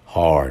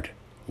 Hard,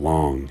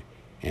 long,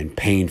 and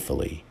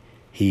painfully,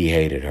 he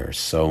hated her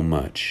so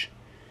much.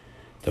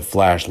 The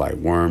flashlight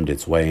wormed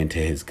its way into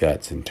his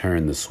guts and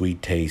turned the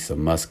sweet taste of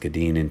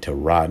muscadine into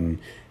rotten,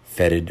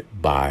 fetid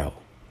bile.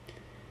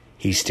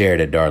 He stared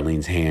at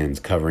Darlene's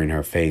hands covering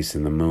her face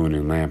in the moon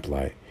and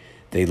lamplight.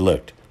 They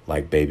looked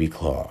like baby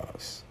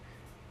claws.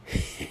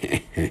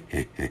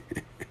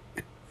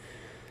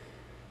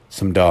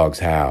 Some dogs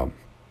howled.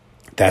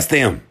 "That's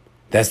them!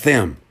 That's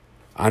them!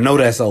 I know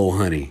that's old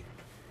Honey."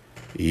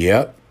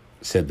 "Yep,"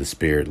 said the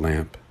spirit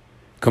lamp.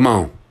 "Come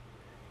on."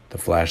 The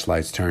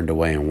flashlights turned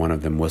away and one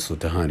of them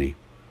whistled to Honey.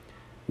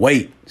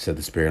 "Wait," said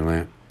the spirit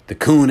lamp. "The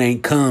coon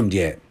ain't comed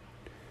yet."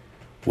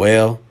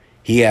 "Well,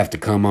 he have to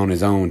come on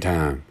his own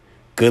time.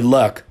 Good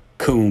luck,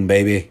 coon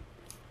baby."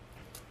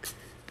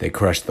 They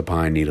crushed the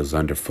pine needles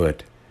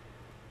underfoot.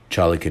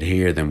 Charlie could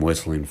hear them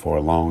whistling for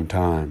a long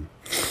time.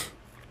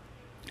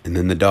 And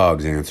then the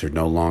dogs answered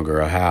no longer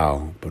a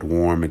howl, but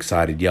warm,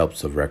 excited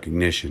yelps of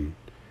recognition.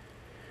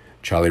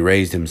 Charlie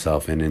raised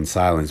himself and in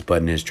silence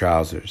buttoned his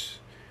trousers.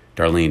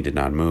 Darlene did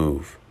not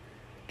move.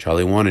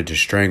 Charlie wanted to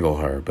strangle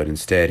her, but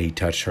instead he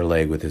touched her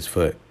leg with his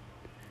foot.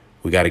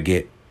 "We gotta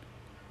get,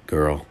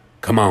 girl.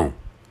 Come on."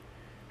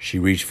 She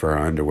reached for her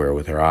underwear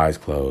with her eyes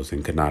closed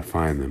and could not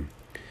find them.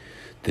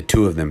 The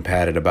two of them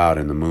padded about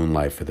in the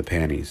moonlight for the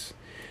panties.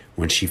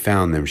 When she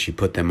found them, she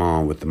put them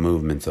on with the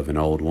movements of an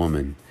old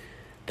woman.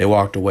 They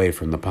walked away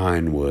from the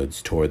pine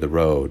woods toward the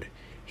road,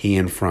 he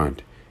in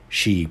front,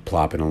 she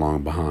plopping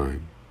along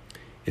behind.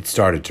 It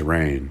started to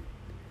rain.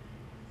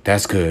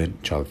 "That's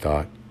good," Charlie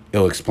thought.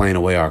 "It'll explain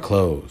away our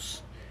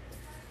clothes."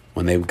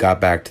 When they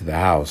got back to the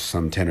house,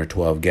 some 10 or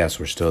 12 guests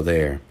were still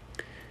there.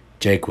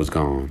 Jake was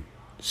gone.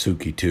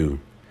 Suki, too.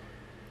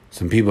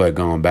 Some people had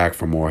gone back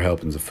for more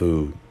helpings of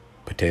food.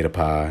 Potato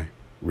pie,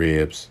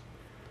 ribs.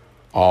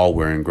 All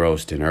were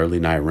engrossed in early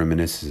night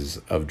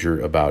reminiscences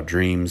about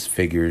dreams,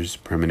 figures,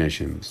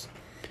 premonitions.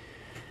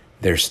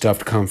 Their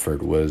stuffed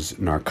comfort was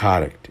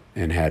narcotic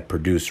and had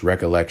produced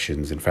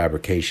recollections and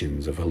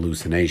fabrications of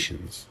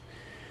hallucinations.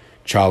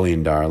 Charlie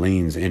and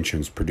Darlene's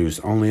entrance produced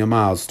only a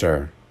mild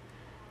stir.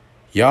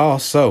 "Y'all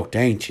soaked,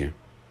 ain't you?"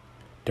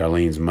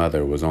 Darlene's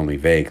mother was only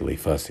vaguely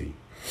fussy.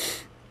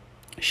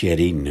 She had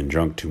eaten and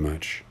drunk too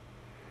much.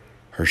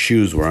 Her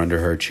shoes were under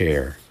her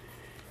chair,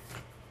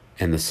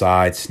 and the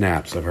side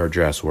snaps of her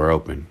dress were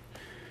open.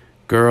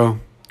 "Girl,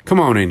 come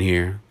on in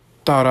here.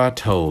 Thought I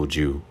told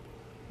you."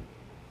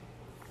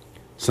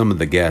 Some of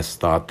the guests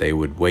thought they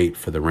would wait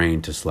for the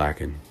rain to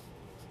slacken.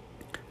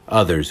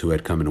 Others who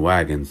had come in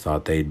wagons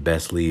thought they'd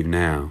best leave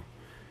now.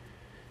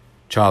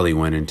 Charlie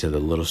went into the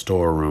little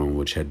storeroom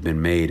which had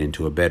been made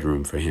into a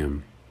bedroom for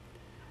him.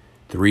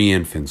 3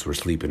 infants were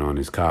sleeping on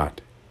his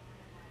cot.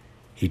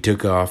 He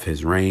took off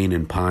his rain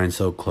and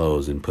pine-soaked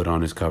clothes and put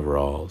on his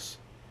coveralls.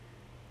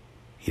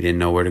 He didn't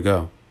know where to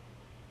go.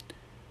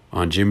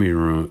 Aunt Jimmy's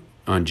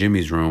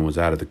room was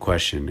out of the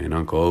question, and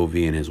Uncle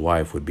Ovi and his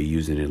wife would be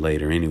using it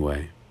later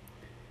anyway.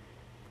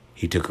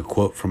 He took a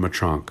quilt from a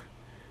trunk,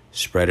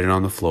 spread it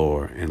on the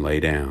floor, and lay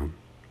down.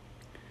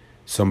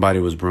 Somebody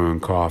was brewing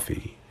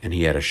coffee, and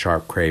he had a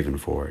sharp craving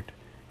for it,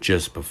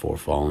 just before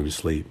falling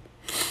asleep.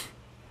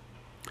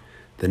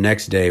 The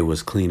next day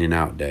was cleaning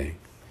out day.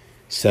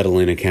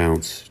 Settling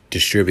accounts,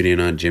 distributing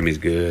Aunt Jimmy's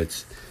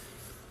goods.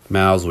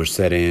 Mouths were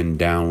set in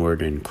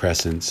downward in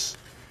crescents,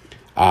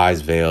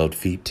 eyes veiled,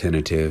 feet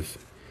tentative.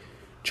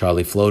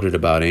 Charlie floated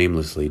about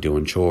aimlessly,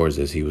 doing chores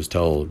as he was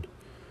told.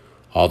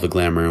 All the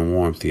glamour and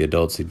warmth the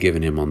adults had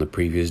given him on the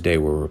previous day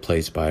were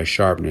replaced by a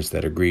sharpness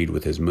that agreed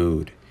with his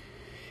mood.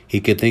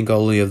 He could think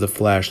only of the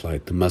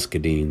flashlight, the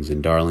muscadines,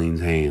 and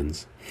Darlene's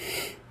hands.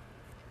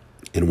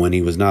 And when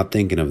he was not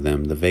thinking of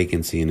them, the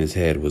vacancy in his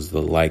head was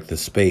like the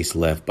space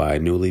left by a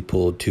newly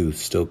pulled tooth,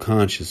 still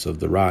conscious of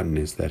the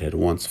rottenness that had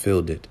once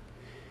filled it.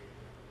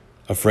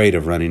 Afraid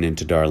of running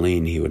into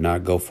Darlene, he would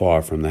not go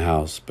far from the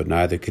house, but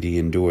neither could he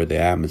endure the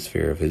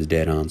atmosphere of his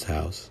dead aunt's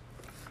house.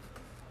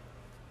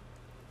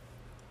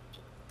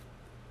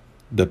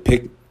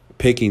 The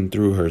picking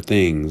through her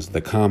things,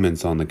 the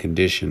comments on the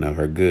condition of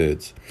her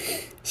goods.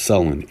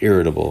 Sullen,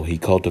 irritable, he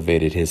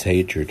cultivated his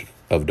hatred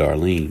of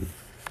Darlene.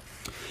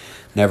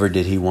 Never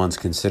did he once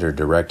consider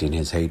directing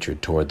his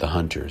hatred toward the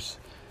hunters.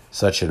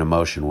 Such an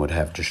emotion would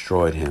have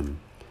destroyed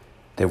him.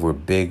 They were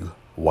big,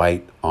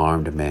 white,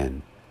 armed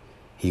men.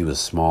 He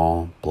was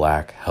small,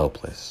 black,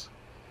 helpless.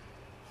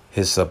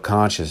 His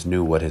subconscious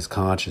knew what his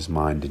conscious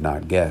mind did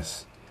not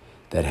guess,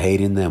 that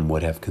hating them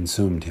would have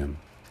consumed him,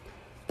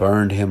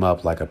 burned him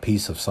up like a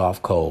piece of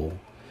soft coal,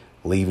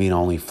 leaving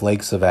only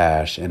flakes of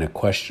ash and a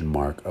question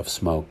mark of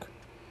smoke.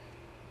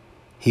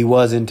 He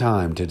was in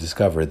time to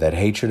discover that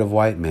hatred of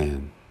white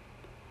men,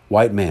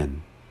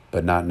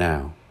 but not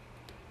now.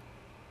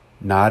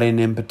 Not in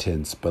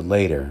impotence, but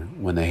later,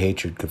 when the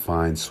hatred could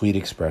find sweet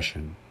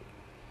expression.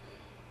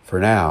 For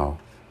now,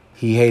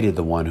 he hated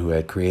the one who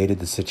had created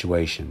the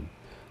situation,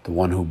 the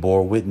one who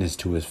bore witness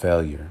to his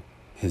failure,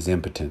 his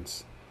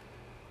impotence,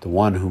 the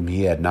one whom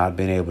he had not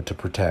been able to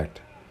protect,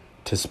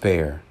 to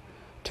spare,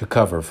 to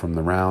cover from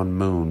the round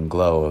moon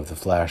glow of the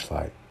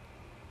flashlight.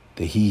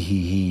 The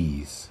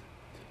he-he-he's.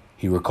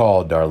 He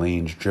recalled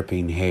Darlene's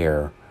dripping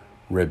hair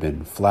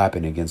ribbon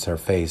flapping against her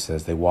face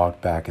as they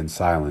walked back in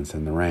silence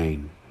in the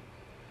rain.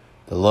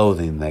 The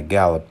loathing that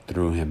galloped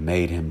through him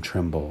made him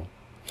tremble.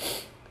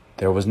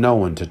 There was no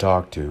one to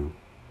talk to.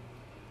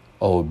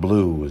 Old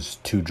Blue was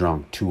too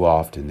drunk too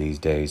often these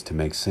days to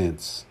make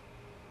sense.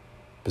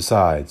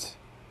 Besides,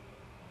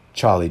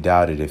 Charlie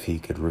doubted if he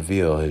could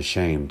reveal his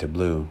shame to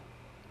Blue.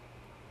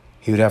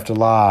 He would have to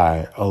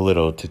lie a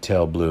little to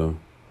tell Blue.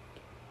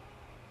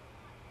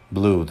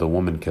 Blue, the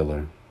woman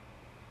killer.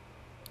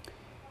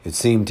 It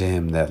seemed to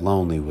him that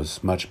lonely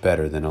was much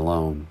better than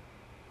alone.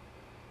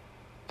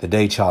 The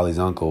day Charlie's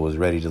uncle was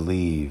ready to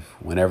leave,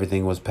 when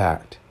everything was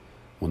packed,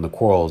 when the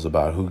quarrels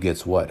about who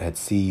gets what had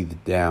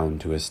seethed down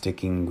to a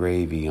sticking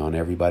gravy on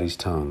everybody's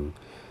tongue,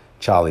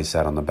 Charlie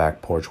sat on the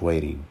back porch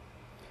waiting.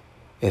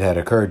 It had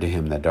occurred to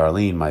him that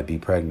Darlene might be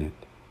pregnant.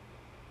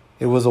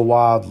 It was a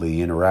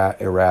wildly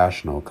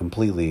irrational,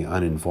 completely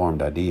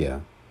uninformed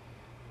idea,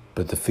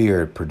 but the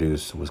fear it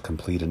produced was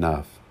complete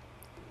enough.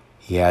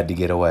 He had to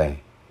get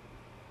away.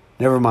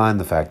 Never mind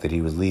the fact that he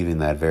was leaving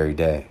that very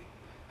day.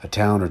 A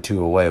town or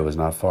two away was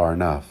not far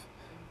enough,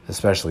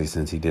 especially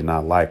since he did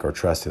not like or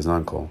trust his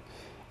uncle,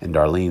 and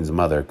Darlene's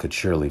mother could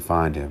surely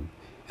find him,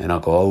 and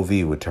Uncle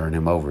O.V. would turn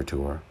him over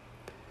to her.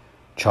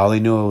 Charlie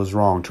knew it was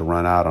wrong to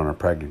run out on a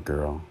pregnant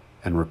girl,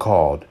 and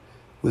recalled,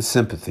 with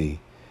sympathy,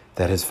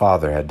 that his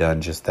father had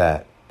done just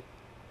that.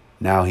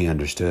 Now he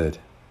understood.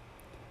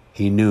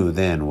 He knew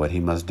then what he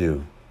must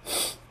do.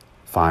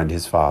 Find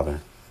his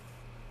father.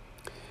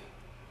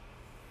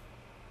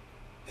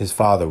 His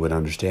father would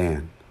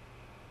understand.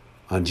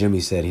 Aunt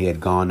Jimmy said he had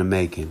gone to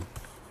Macon.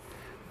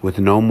 With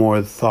no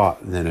more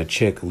thought than a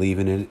chick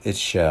leaving its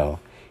shell,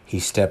 he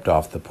stepped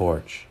off the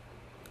porch.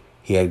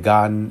 He had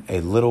gotten a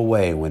little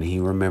way when he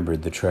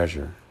remembered the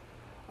treasure.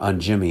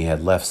 Aunt Jimmy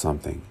had left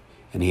something,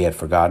 and he had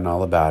forgotten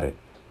all about it.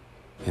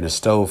 In a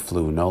stove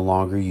flue no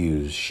longer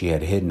used, she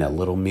had hidden a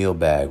little meal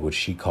bag which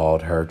she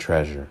called her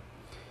treasure.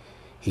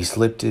 He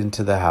slipped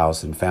into the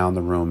house and found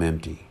the room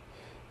empty.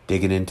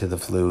 Digging into the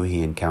flue,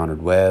 he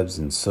encountered webs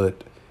and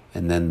soot,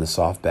 and then the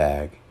soft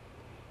bag.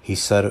 He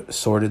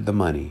sorted the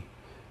money,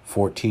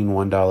 14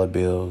 $1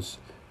 bills,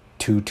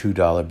 2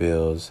 $2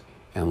 bills,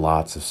 and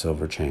lots of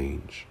silver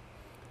change.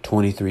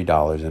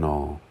 $23 in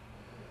all.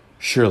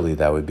 Surely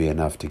that would be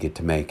enough to get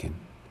to Macon.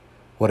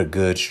 What a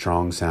good,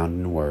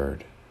 strong-sounding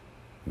word.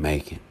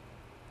 Macon.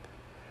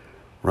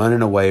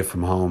 Running away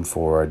from home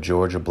for a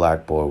Georgia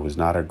black boy was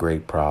not a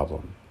great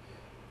problem.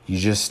 You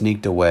just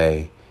sneaked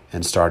away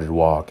and started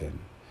walking.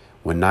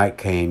 When night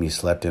came, you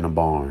slept in a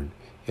barn.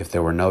 If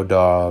there were no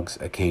dogs,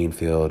 a cane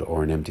field,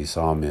 or an empty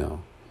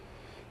sawmill.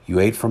 You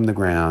ate from the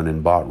ground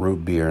and bought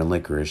root beer and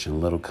licorice in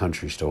little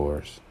country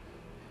stores.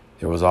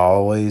 There was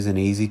always an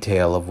easy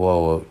tale of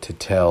woe to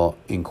tell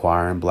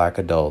inquiring black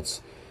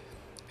adults,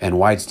 and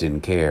whites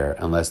didn't care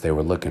unless they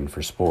were looking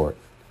for sport.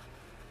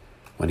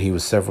 When he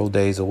was several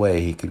days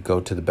away, he could go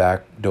to the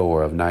back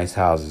door of nice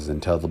houses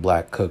and tell the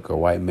black cook or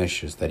white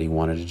mistress that he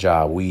wanted a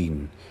job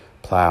weeding,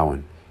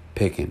 plowing,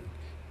 picking,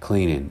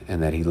 cleaning,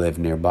 and that he lived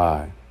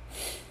nearby.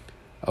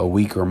 A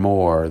week or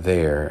more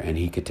there, and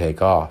he could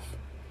take off.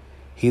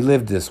 He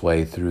lived this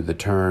way through the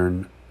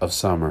turn of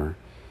summer,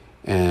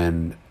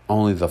 and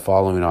only the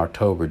following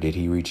October did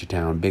he reach a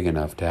town big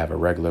enough to have a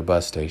regular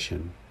bus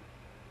station.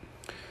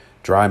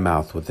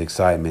 Dry-mouthed with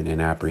excitement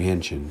and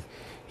apprehension,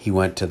 He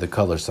went to the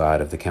color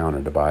side of the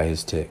counter to buy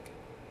his tick.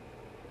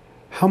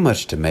 "How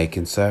much to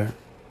Macon, sir?"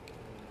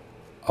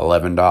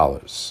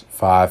 $11,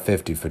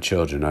 $5.50 for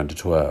children under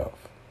 12.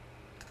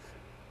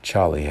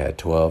 Charlie had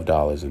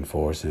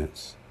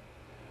 $12.04.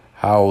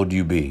 "How old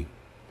you be?"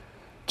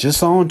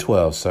 "Just on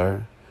 12,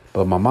 sir,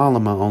 but my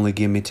mama only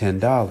give me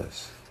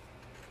 $10.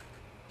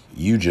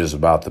 "You just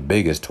about the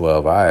biggest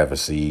 12 I ever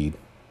seed."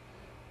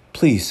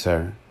 "Please,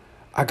 sir,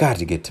 I got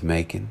to get to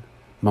Macon.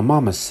 My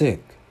mama's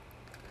sick."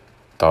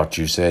 "Thought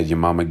you said your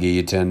mama give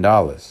you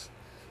 $10.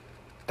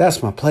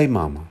 "That's my play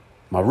mama.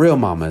 My real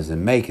mama is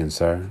in Macon,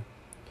 sir."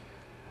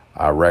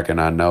 "I reckon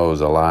I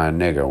knows a lying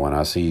nigger when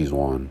I sees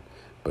one,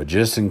 but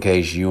just in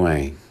case you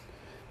ain't,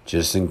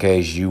 just in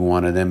case you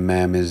one of them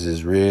mammies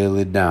is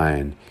really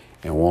dying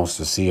and wants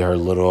to see her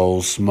little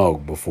old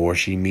smoke before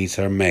she meets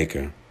her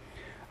maker,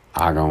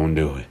 I gon'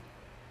 do it."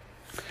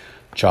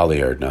 Charlie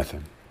heard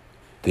nothing.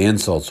 The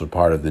insults were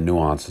part of the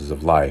nuances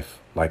of life,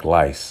 like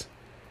lice.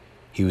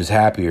 He was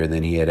happier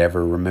than he had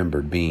ever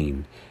remembered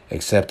being,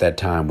 except that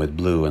time with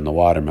Blue and the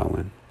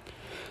watermelon.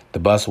 The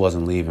bus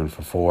wasn't leaving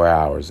for 4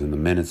 hours, and the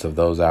minutes of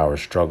those hours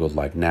struggled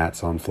like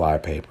gnats on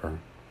flypaper,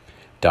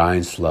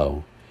 dying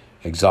slow,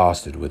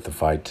 exhausted with the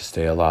fight to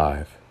stay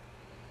alive.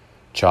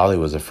 Charlie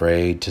was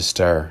afraid to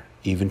stir,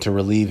 even to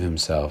relieve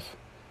himself.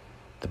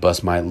 The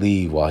bus might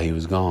leave while he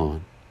was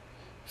gone.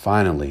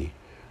 Finally,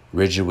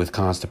 rigid with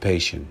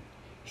constipation,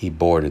 he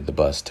boarded the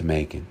bus to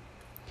Macon.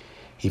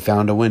 He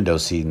found a window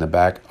seat in the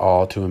back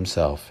all to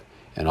himself,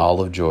 and all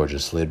of Georgia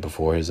slid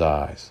before his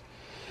eyes,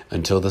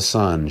 until the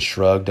sun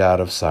shrugged out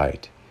of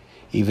sight.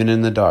 Even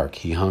in the dark,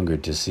 he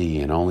hungered to see,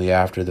 and only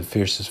after the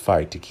fiercest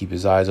fight to keep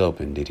his eyes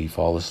open did he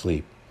fall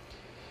asleep.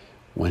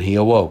 When he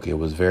awoke, it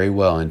was very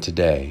well into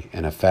day,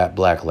 and a fat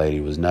black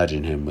lady was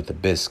nudging him with a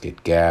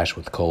biscuit gashed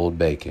with cold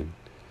bacon.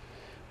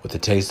 With the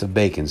taste of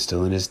bacon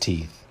still in his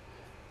teeth,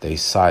 they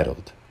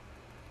sidled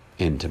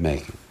into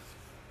Macon.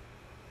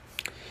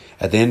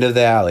 At the end of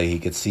the alley, he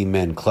could see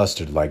men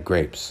clustered like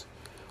grapes.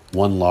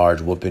 One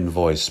large whooping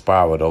voice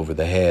spiraled over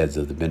the heads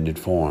of the bended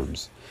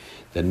forms,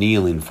 the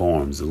kneeling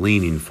forms, the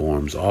leaning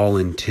forms, all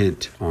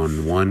intent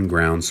on one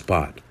ground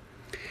spot.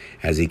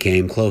 As he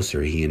came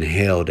closer, he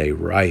inhaled a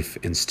rife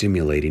and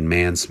stimulating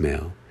man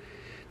smell.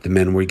 The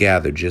men were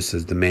gathered just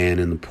as the man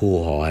in the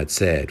pool hall had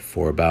said,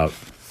 for about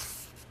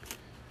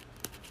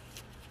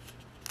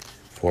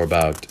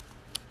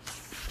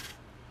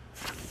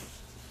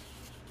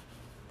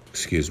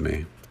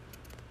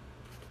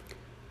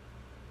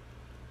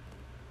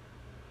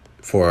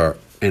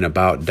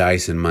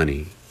dice and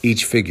money.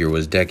 Each figure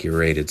was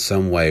decorated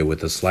some way with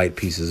the slight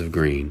pieces of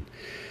green.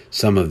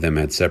 Some of them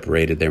had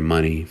separated their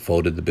money,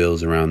 folded the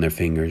bills around their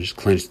fingers,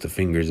 clenched the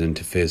fingers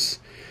into fists,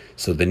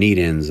 so the neat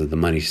ends of the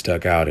money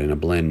stuck out in a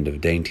blend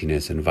of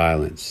daintiness and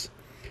violence.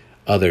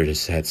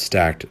 Others had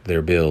stacked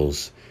their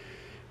bills,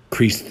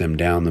 creased them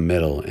down the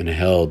middle, and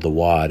held the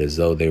wad as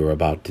though they were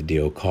about to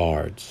deal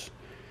cards.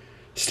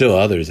 Still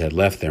others had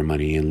left their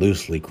money in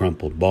loosely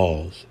crumpled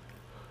balls.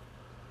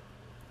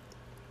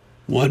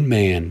 One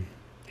man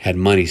had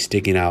money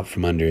sticking out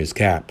from under his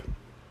cap.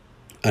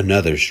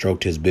 Another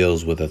stroked his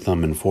bills with a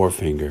thumb and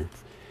forefinger.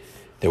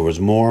 There was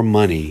more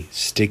money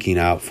sticking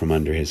out from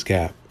under his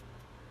cap.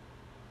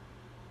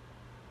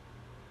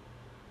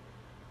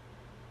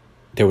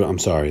 There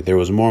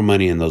was more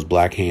money in those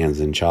black hands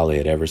than Charlie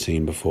had ever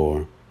seen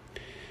before.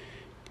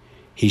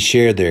 He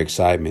shared their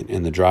excitement,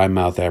 and the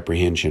dry-mouthed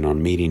apprehension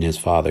on meeting his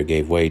father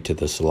gave way to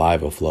the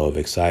saliva flow of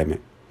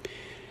excitement.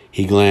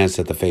 He glanced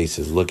at the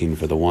faces, looking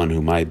for the one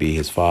who might be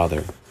his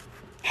father.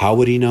 How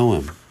would he know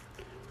him?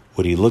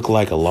 Would he look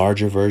like a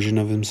larger version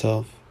of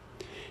himself?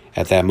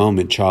 At that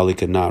moment, Charlie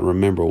could not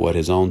remember what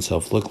his own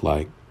self looked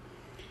like.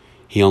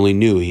 He only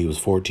knew he was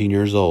 14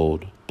 years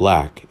old,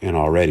 black, and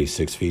already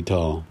 6 feet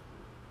tall.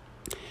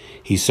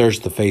 He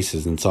searched the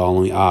faces and saw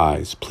only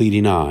eyes,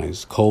 pleading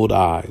eyes, cold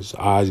eyes,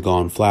 eyes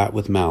gone flat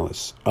with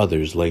malice,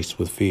 others laced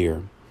with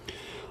fear.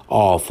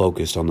 All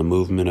focused on the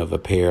movement of a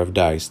pair of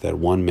dice that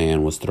one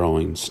man was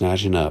throwing,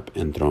 snatching up,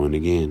 and throwing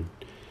again.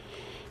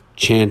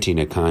 Chanting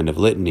a kind of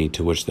litany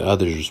to which the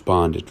others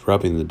responded,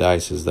 rubbing the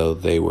dice as though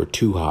they were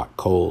too hot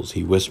coals,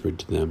 he whispered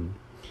to them.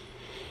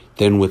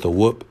 Then with a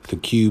whoop, the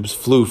cubes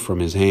flew from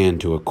his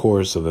hand to a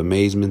chorus of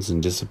amazements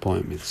and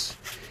disappointments.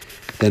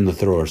 Then the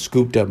thrower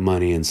scooped up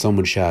money and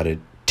someone shouted,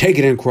 "Take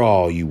it and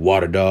crawl, you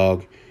water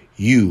dog.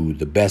 You,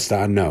 the best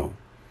I know."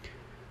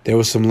 There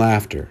was some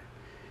laughter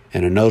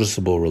and a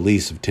noticeable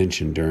release of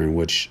tension during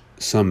which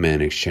some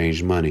men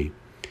exchanged money.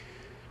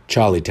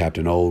 Charlie tapped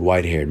an old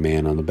white-haired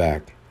man on the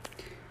back.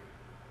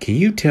 "Can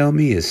you tell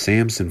me, is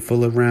Samson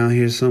Fuller around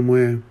here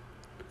somewhere?"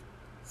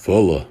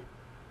 "Fuller?"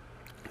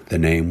 The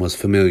name was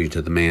familiar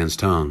to the man's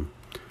tongue.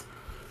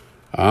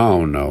 "I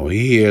don't know.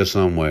 He here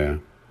somewhere."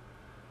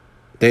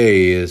 "There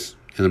he is,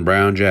 in the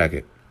brown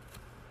jacket."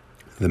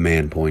 The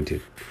man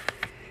pointed.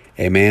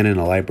 A man in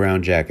a light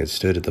brown jacket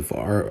stood at the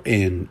far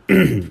end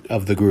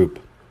of the group.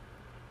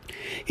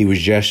 He was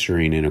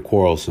gesturing in a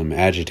quarrelsome,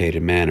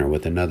 agitated manner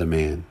with another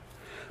man.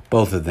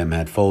 Both of them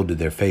had folded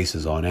their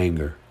faces on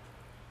anger.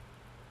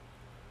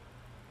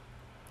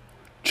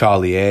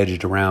 Charlie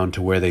edged around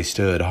to where they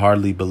stood,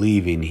 hardly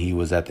believing he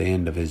was at the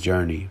end of his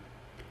journey.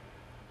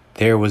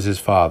 There was his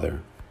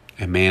father,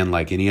 a man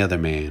like any other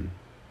man,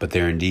 but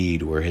there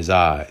indeed were his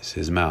eyes,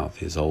 his mouth,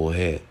 his whole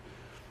head.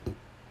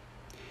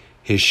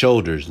 His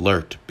shoulders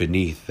lurked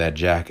beneath that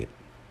jacket.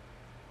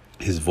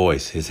 His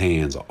voice, his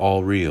hands,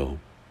 all real.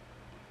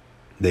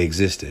 They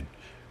existed,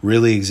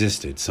 really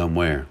existed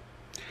somewhere,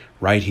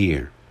 right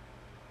here.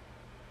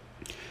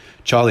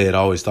 Charlie had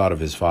always thought of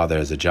his father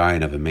as a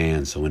giant of a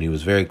man, so when he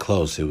was very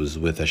close, it was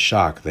with a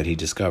shock that he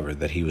discovered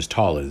that he was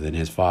taller than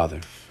his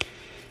father.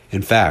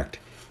 In fact,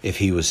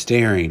 he was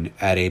staring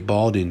at a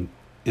balding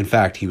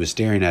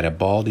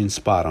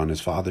spot on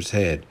his father's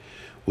head,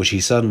 which he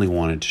suddenly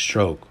wanted to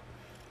stroke.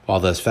 While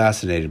thus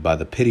fascinated by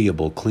the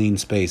pitiable clean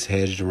space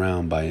hedged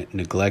around by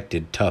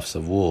neglected tufts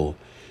of wool,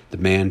 the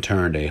man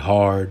turned a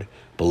hard,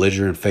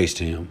 belligerent face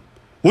to him.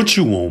 "What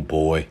you want,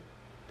 boy?"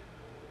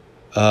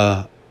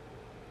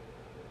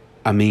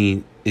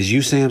 Is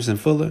you Samson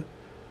Fuller?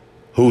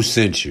 Who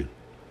sent you?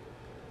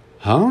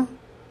 Huh?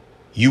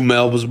 You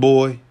Melba's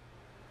boy?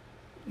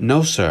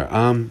 No, sir,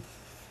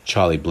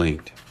 Charlie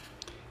blinked.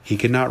 He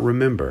could not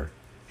remember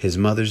his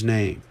mother's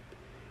name.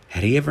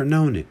 Had he ever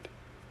known it?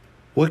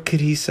 What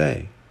could he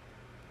say?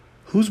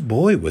 Whose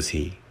boy was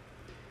he?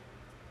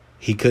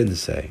 He couldn't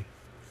say.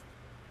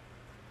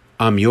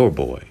 I'm your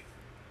boy.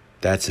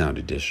 That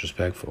sounded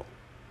disrespectful.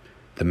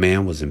 The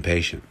man was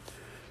impatient.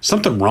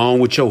 Something wrong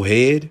with your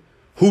head?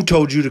 Who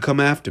told you to come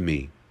after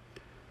me?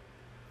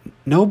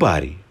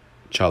 Nobody.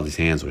 Charlie's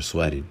hands were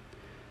sweating.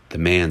 The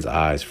man's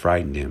eyes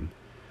frightened him.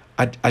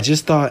 I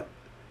just thought,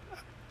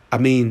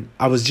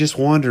 I was just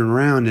wandering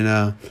around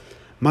and,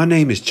 my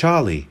name is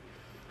Charlie.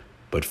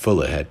 But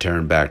Fuller had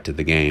turned back to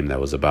the game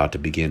that was about to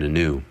begin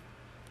anew.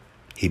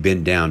 He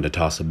bent down to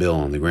toss a bill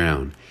on the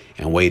ground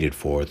and waited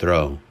for a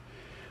throw.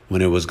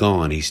 When it was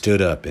gone, he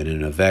stood up and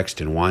in a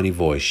vexed and whiny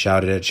voice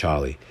shouted at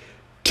Charlie,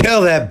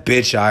 "Tell that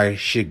bitch I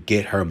should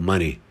get her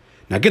money.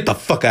 Now get the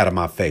fuck out of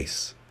my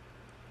face."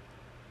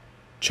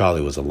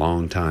 Charlie was a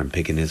long time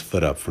picking his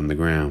foot up from the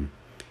ground.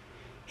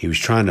 He was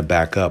trying to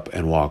back up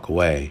and walk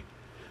away.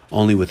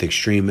 Only with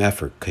extreme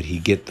effort could he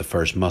get the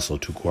first muscle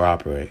to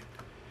cooperate.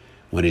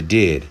 When it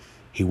did,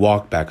 he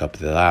walked back up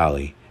the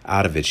alley,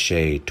 out of its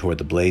shade, toward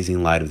the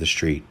blazing light of the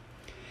street.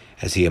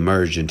 As he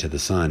emerged into the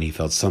sun, he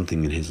felt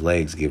something in his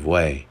legs give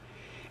way.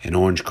 An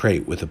orange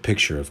crate with a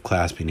picture of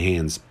clasping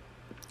hands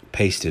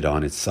pasted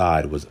on its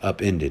side was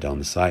upended on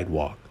the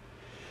sidewalk.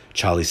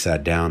 Charlie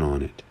sat down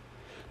on it.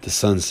 The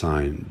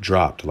sunshine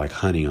dropped like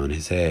honey on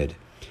his head.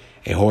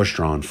 A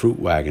horse-drawn fruit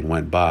wagon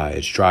went by,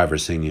 its driver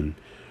singing,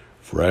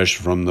 "Fresh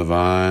from the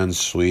vine,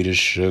 sweet as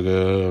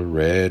sugar,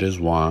 red as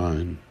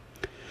wine."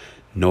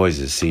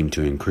 Noises seemed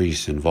to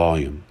increase in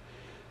volume.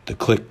 The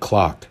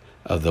click-clock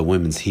of the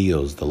women's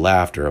heels, the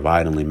laughter of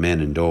idling men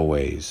in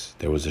doorways.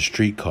 There was a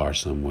streetcar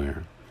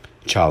somewhere.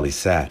 Charlie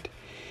sat.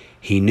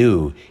 He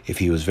knew if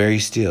he was very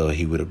still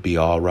he would be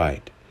all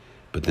right.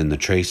 But then the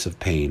trace of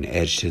pain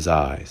edged his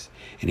eyes,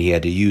 and he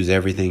had to use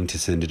everything to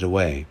send it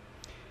away.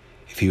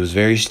 If he was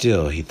very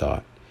still, he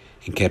thought,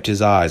 and kept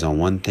his eyes on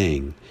one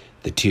thing,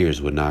 the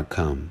tears would not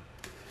come.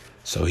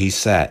 So he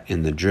sat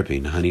in the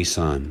dripping honey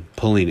sun,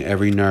 pulling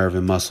every nerve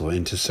and muscle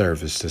into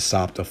service to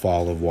stop the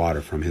fall of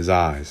water from his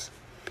eyes.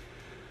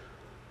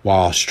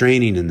 While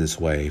straining in this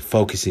way,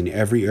 focusing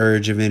every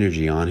urge of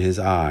energy on his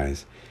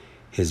eyes,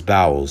 his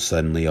bowels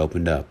suddenly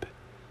opened up,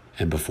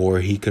 and before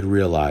he could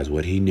realize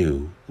what he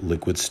knew,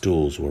 liquid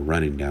stools were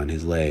running down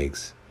his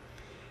legs.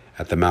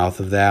 At the mouth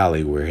of the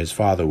alley where his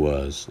father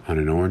was, on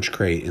an orange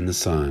crate in the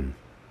sun,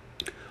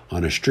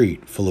 on a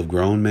street full of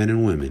grown men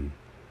and women,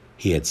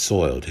 he had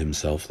soiled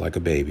himself like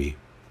a baby.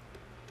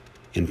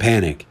 In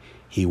panic,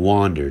 he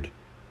wondered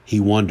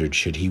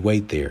should he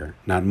wait there,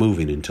 not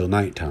moving until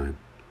nighttime.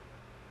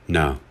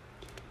 No,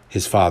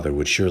 his father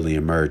would surely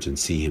emerge and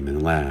see him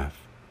and laugh.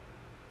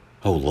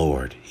 Oh,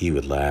 Lord, he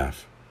would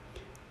laugh.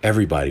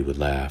 Everybody would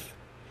laugh.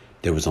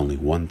 There was only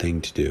one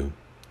thing to do.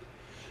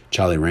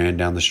 Charlie ran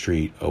down the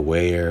street,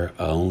 aware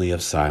only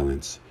of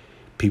silence.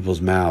 People's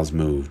mouths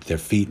moved, their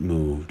feet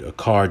moved, a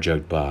car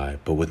jogged by,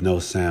 but with no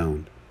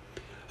sound.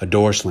 A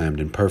door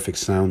slammed in perfect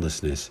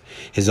soundlessness.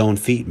 His own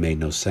feet made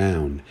no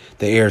sound.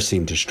 The air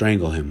seemed to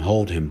strangle him,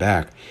 hold him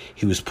back.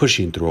 He was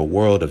pushing through a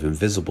world of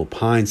invisible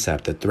pine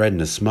sap that threatened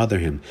to smother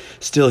him.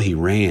 Still he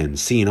ran,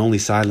 seeing only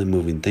silent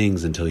moving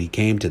things until he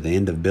came to the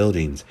end of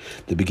buildings,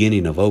 the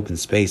beginning of open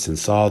space, and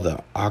saw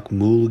the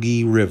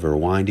Ocmulgee River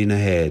winding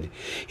ahead.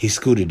 He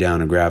scooted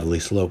down a gravelly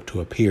slope to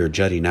a pier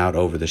jutting out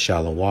over the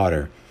shallow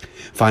water.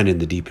 Finding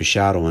the deepest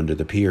shadow under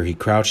the pier, he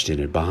crouched in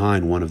it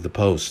behind one of the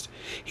posts.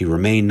 He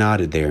remained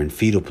knotted there in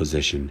fetal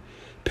position,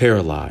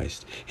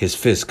 paralyzed, his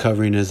fists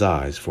covering his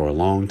eyes for a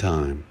long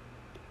time.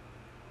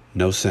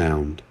 No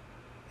sound,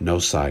 no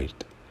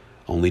sight,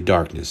 only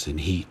darkness and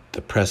heat,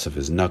 the press of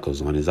his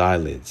knuckles on his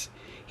eyelids.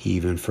 He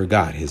even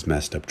forgot his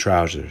messed up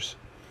trousers.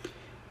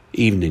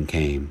 Evening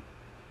came.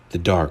 The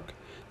dark,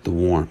 the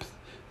warmth,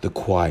 the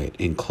quiet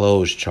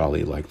enclosed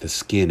Charlie like the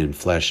skin and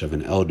flesh of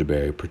an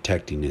elderberry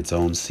protecting its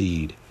own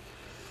seed.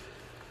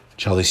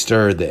 Charlie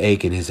stirred. The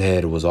ache in his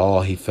head was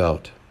all he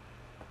felt.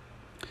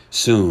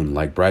 Soon,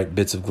 like bright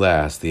bits of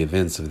glass, the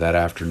events of that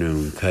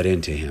afternoon cut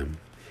into him.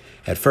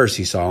 At first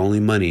he saw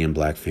only money in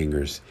Black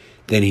Fingers.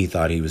 Then he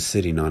thought he was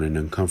sitting on an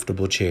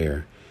uncomfortable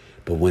chair.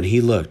 But when he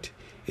looked,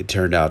 it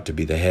turned out to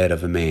be the head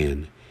of a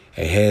man,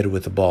 a head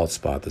with a bald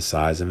spot the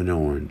size of an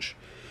orange.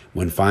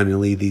 When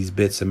finally these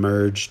bits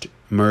merged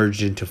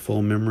into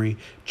full memory,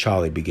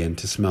 Charlie began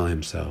to smell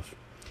himself.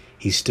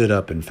 He stood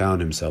up and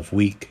found himself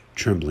weak,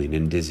 trembling,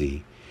 and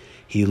dizzy.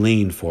 He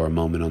leaned for a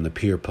moment on the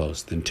pier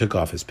post, then took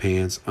off his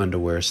pants,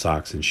 underwear,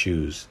 socks, and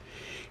shoes.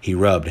 He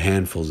rubbed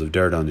handfuls of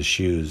dirt on his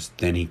shoes,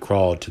 then he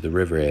crawled to the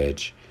river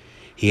edge.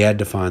 He had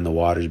to find the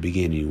water's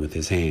beginning with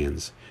his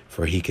hands,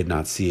 for he could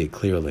not see it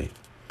clearly.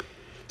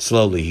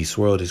 Slowly he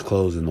swirled his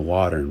clothes in the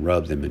water and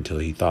rubbed them until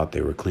he thought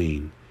they were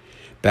clean.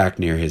 Back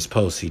near his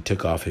post he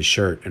took off his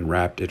shirt and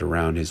wrapped it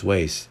around his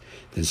waist,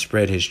 then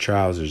spread his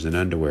trousers and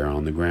underwear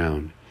on the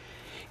ground.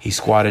 He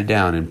squatted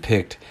down and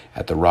picked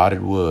at the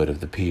rotted wood of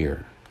the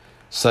pier.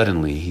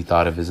 Suddenly he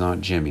thought of his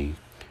Aunt Jimmy,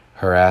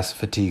 her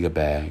asafoetida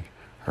bag,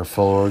 her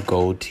 4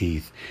 gold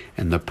teeth,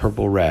 and the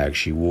purple rag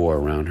she wore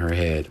around her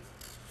head.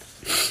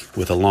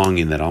 With a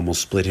longing that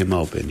almost split him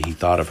open, he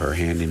thought of her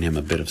handing him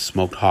a bit of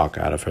smoked hawk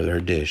out of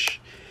her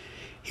dish.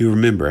 He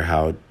remembered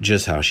how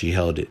she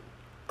held it,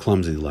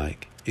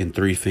 clumsy-like, in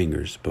 3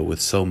 fingers, but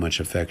with so much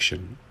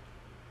affection.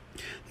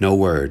 No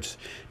words,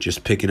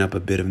 just picking up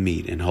a bit of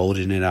meat and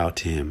holding it out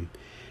to him,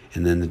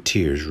 and then the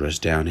tears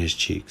rushed down his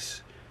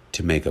cheeks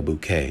to make a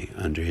bouquet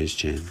under his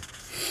chin.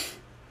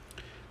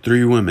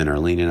 3 women are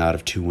leaning out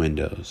of 2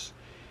 windows.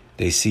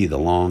 They see the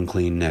long,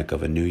 clean neck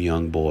of a new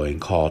young boy and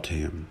call to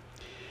him.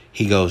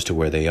 He goes to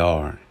where they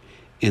are.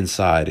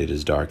 Inside it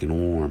is dark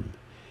and warm.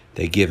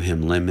 They give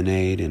him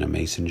lemonade in a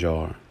mason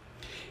jar.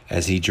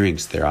 As he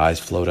drinks, their eyes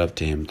float up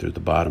to him through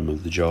the bottom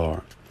of the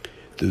jar,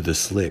 through the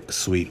slick,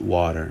 sweet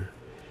water.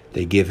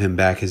 They give him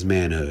back his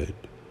manhood,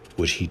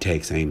 which he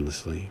takes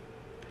aimlessly.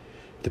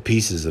 The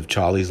pieces of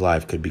Charlie's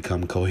life could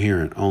become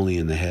coherent only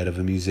in the head of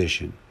a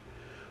musician.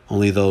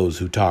 Only those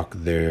who talk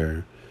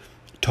through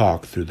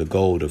the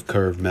gold of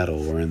curved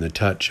metal, or in the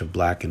touch of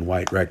black and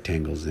white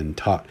rectangles and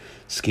taut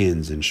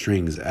skins and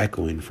strings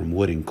echoing from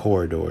wooden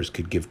corridors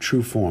could give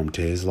true form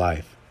to his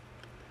life.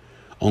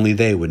 Only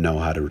they would know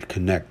how to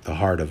connect the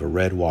heart of a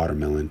red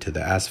watermelon to the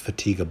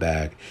asafoetida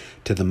bag,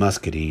 to the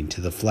muscadine, to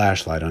the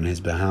flashlight on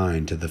his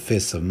behind, to the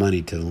fists of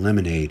money, to the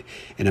lemonade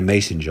in a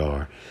mason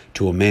jar,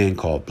 to a man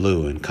called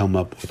Blue, and come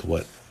up with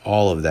what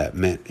all of that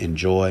meant in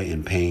joy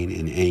and pain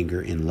and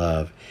anger and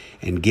love,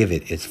 and give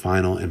it its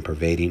final and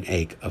pervading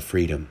ache of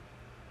freedom.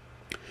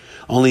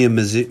 Only a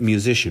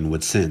musician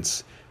would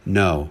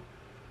know,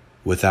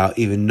 without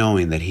even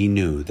knowing that he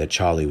knew, that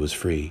Charlie was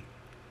free,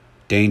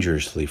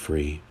 dangerously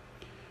free.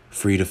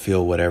 Free to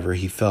feel whatever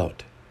he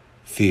felt: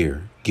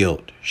 fear,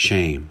 guilt,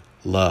 shame,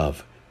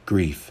 love,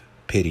 grief,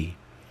 pity.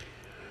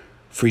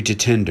 Free to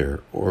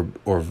tender or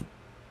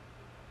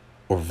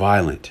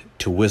violent,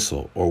 to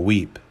whistle or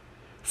weep.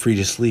 Free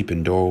to sleep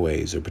in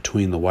doorways or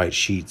between the white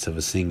sheets of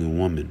a singing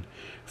woman.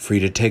 Free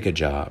to take a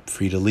job,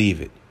 free to leave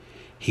it.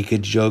 He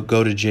could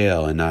go to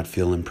jail and not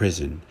feel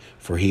imprisoned,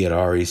 for he had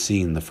already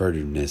seen the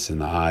furtiveness in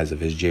the eyes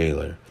of his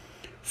jailer.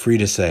 Free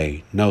to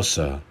say, "No,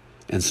 sir,"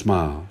 and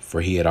smile, for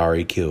he had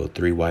already killed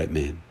 3 white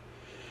men.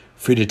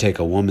 Free to take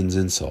a woman's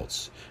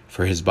insults,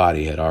 for his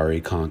body had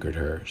already conquered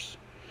hers.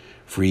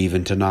 Free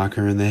even to knock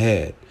her in the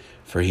head,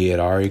 for he had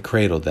already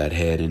cradled that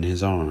head in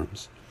his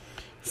arms.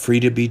 Free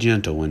to be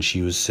gentle when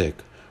she was sick,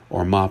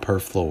 or mop her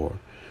floor,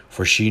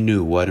 for she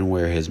knew what and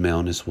where his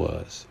maleness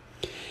was.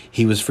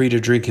 He was free to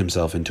drink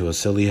himself into a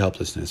silly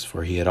helplessness,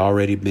 for he had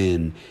already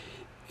been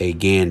a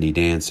Gandhi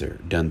dancer,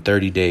 done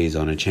 30 days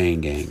on a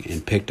chain gang,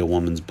 and picked a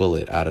woman's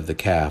bullet out of the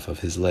calf of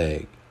his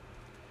leg.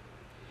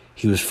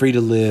 He was free to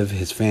live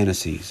his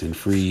fantasies, and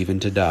free even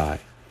to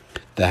die,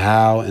 the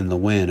how and the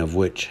when of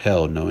which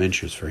held no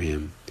interest for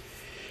him.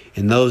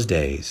 In those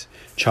days,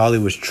 Charlie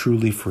was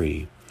truly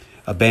free.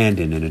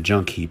 Abandoned in a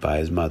junk heap by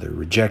his mother,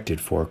 rejected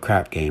for a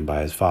crap game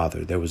by his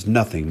father, there was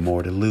nothing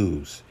more to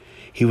lose.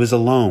 He was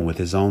alone with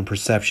his own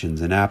perceptions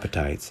and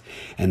appetites,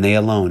 and they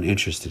alone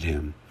interested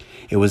him.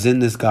 It was in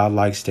this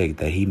godlike state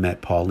that he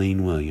met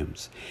Pauline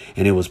Williams,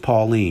 and it was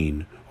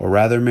Pauline, or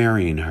rather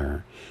marrying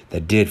her,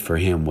 that did for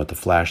him what the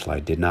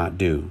flashlight did not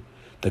do.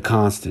 The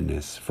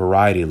constantness,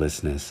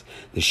 varietylessness,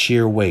 the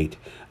sheer weight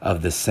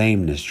of the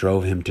sameness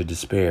drove him to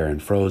despair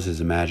and froze his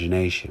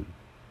imagination.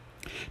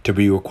 To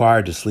be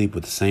required to sleep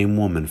with the same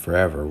woman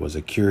forever was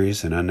a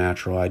curious and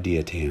unnatural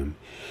idea to him.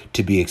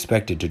 To be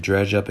expected to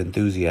dredge up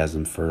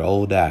enthusiasm for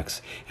old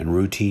acts and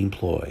routine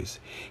ploys.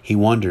 He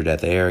wondered at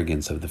the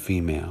arrogance of the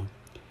female.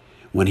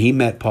 When he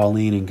met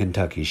Pauline in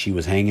Kentucky, she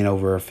was hanging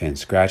over a fence,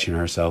 scratching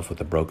herself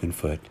with a broken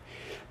foot.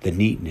 The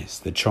neatness,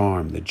 the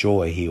charm, the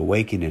joy he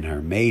awakened in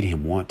her made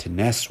him want to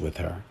nest with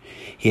her.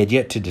 He had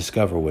yet to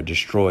discover what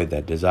destroyed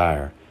that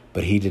desire,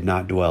 but he did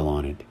not dwell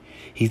on it.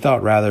 He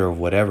thought rather of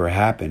whatever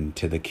happened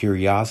to the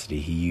curiosity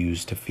he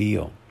used to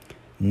feel.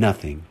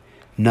 Nothing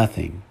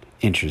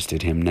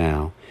interested him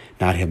now.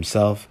 Not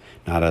himself,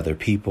 not other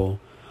people.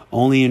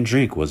 Only in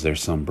drink was there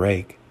some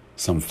break,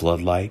 some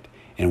floodlight,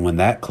 and when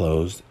that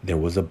closed, there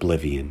was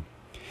oblivion.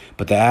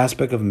 But the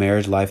aspect of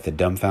marriage life that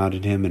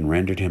dumbfounded him and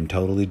rendered him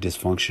totally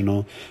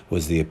dysfunctional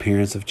was the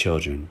appearance of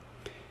children.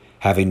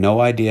 Having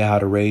no idea how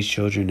to raise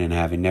children and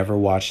having never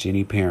watched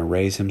any parent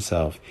raise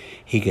himself,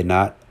 he could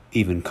not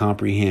even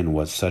comprehend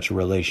what such a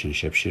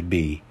relationship should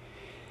be.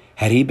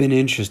 Had he been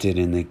interested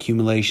in the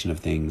accumulation of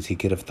things, he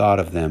could have thought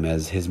of them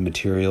as his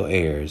material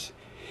heirs.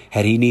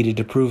 Had he needed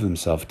to prove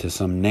himself to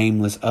some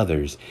nameless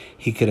others,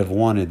 he could have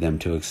wanted them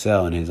to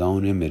excel in his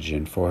own image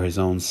and for his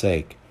own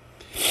sake.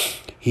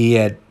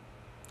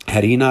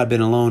 Had he not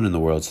been alone in the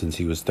world since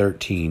he was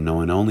 13,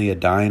 knowing only a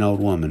dying old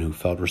woman who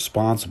felt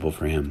responsible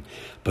for him,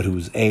 but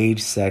whose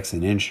age, sex,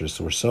 and interests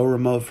were so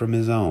remote from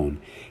his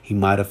own, he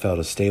might have felt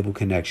a stable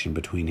connection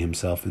between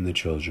himself and the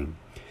children.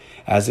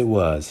 As it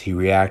was, he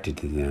reacted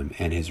to them,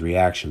 and his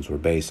reactions were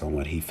based on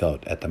what he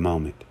felt at the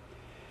moment.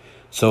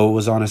 So it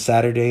was on a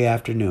Saturday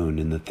afternoon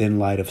in the thin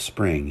light of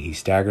spring he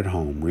staggered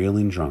home,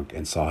 reeling drunk,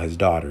 and saw his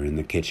daughter in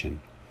the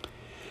kitchen.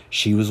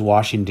 She was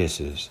washing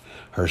dishes,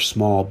 her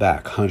small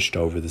back hunched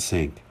over the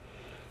sink.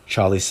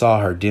 Charlie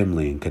saw her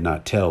dimly and could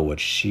not tell what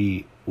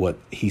he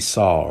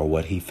saw or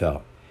what he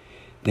felt.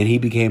 Then he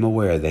became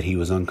aware that he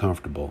was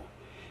uncomfortable.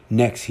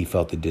 Next he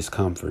felt the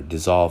discomfort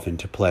dissolve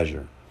into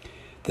pleasure.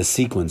 The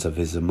sequence of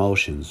his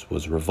emotions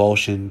was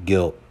revulsion,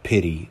 guilt,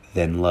 pity,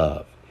 then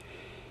love.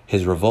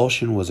 His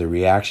revulsion was a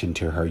reaction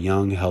to her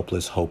young,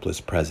 helpless,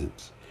 hopeless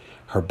presence.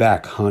 Her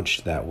back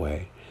hunched that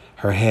way,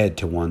 her head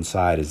to one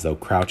side as though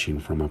crouching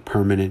from a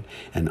permanent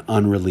and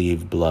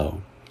unrelieved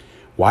blow.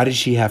 Why did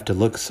she have to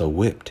look so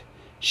whipped?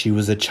 She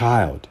was a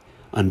child,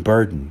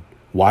 unburdened.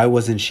 Why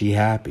wasn't she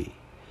happy?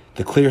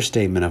 The clear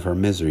statement of her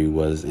misery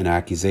was an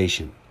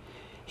accusation.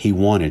 He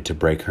wanted to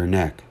break her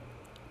neck,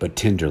 but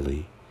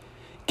tenderly.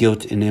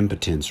 Guilt and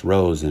impotence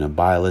rose in a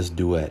bilious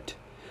duet.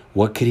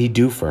 What could he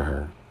do for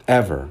her,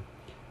 ever?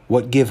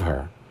 What give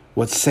her?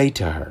 What say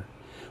to her?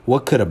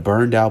 What could a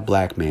burned-out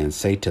black man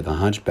say to the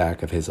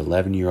hunchback of his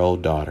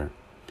 11-year-old daughter?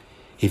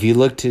 If he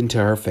looked into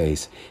her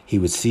face, he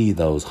would see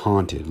those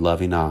haunted,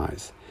 loving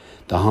eyes.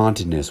 The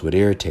hauntedness would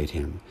irritate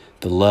him.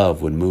 The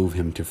love would move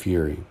him to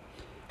fury.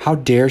 How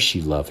dare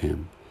she love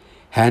him?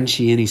 Hadn't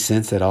she any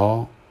sense at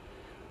all?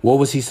 What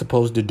was he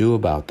supposed to do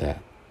about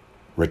that?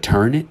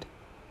 Return it?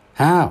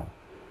 How?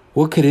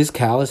 What could his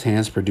callous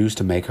hands produce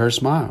to make her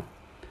smile?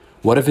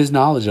 What if his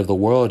knowledge of the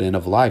world and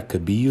of life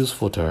could be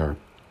useful to her?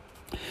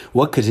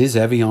 What could his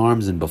heavy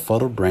arms and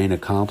befuddled brain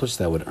accomplish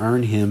that would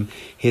earn him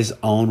his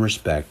own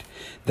respect,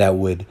 that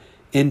would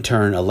in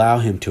turn allow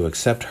him to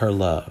accept her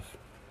love?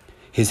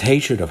 His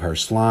hatred of her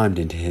slimed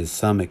into his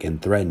stomach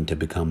and threatened to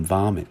become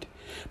vomit.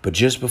 But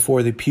just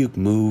before the puke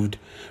moved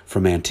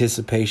from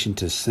anticipation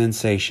to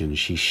sensation,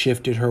 she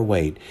shifted her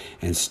weight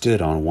and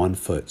stood on one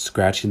foot,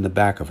 scratching the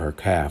back of her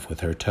calf with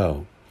her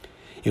toe.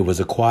 It was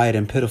a quiet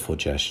and pitiful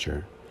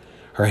gesture.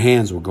 Her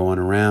hands were going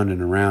around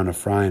and around a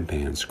frying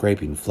pan,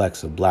 scraping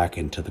flecks of black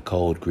into the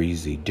cold,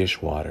 greasy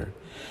dishwater.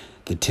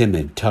 The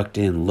timid,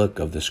 tucked-in look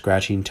of the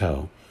scratching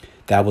toe,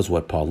 that was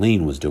what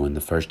Pauline was doing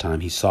the first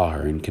time he saw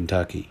her in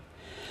Kentucky.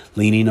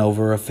 Leaning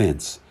over a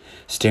fence,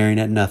 staring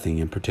at nothing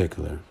in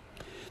particular.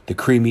 The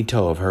creamy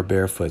toe of her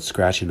bare foot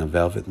scratching a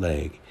velvet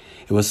leg.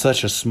 It was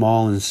such a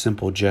small and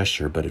simple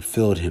gesture, but it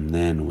filled him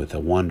then with a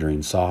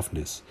wondering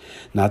softness.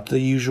 Not the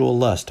usual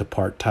lust to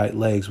part tight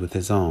legs with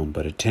his own,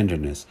 but a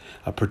tenderness,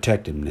 a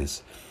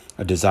protectiveness,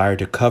 a desire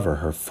to cover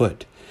her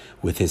foot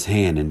with his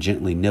hand and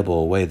gently nibble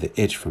away the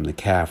itch from the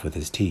calf with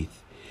his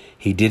teeth.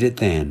 He did it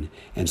then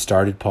and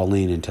started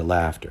Pauline into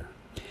laughter.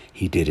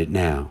 He did it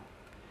now.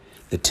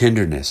 The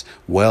tenderness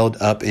welled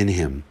up in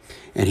him,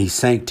 and he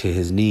sank to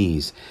his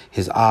knees,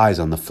 his eyes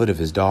on the foot of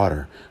his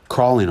daughter.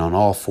 Crawling on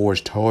all fours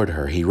toward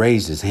her, he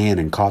raised his hand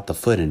and caught the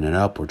foot in an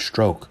upward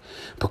stroke.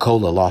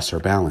 Piccola lost her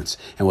balance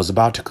and was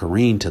about to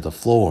careen to the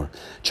floor.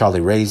 Charlie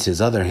raised his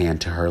other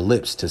hand to her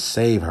lips to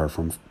save her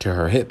to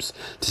her hips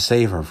to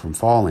save her from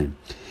falling.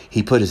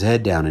 He put his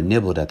head down and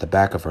nibbled at the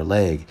back of her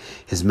leg.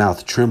 His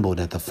mouth trembled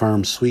at the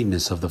firm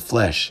sweetness of the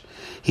flesh.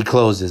 He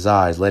closed his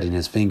eyes, letting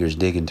his fingers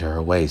dig into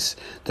her waist.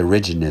 The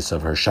rigidness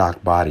of her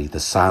shocked body, the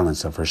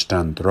silence of her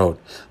stunned throat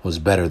was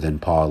better than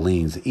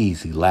Pauline's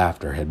easy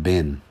laughter had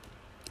been.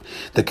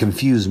 The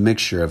confused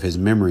mixture of his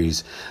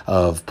memories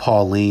of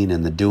Pauline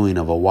and the doing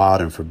of a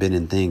wild and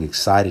forbidden thing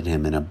excited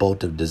him, and a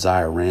bolt of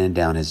desire ran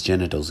down his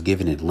genitals,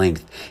 giving it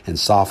length and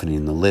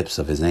softening the lips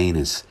of his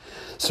anus.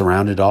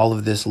 Surrounded all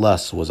of this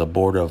lust was a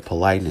border of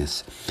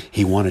politeness.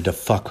 He wanted to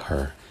fuck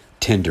her,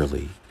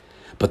 tenderly.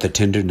 But the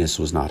tenderness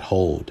was not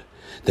hold.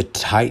 The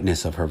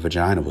tightness of her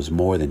vagina was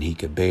more than he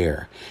could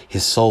bear.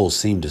 His soul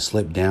seemed to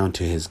slip down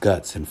to his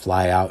guts and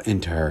fly out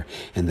into her,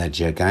 and the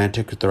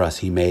gigantic thrust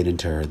he made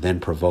into her then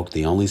provoked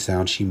the only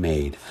sound she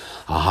made,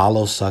 a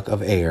hollow suck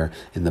of air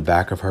in the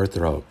back of her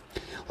throat,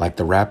 like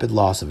the rapid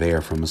loss of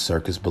air from a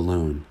circus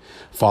balloon.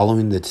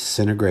 Following the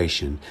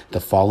disintegration, the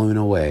falling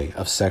away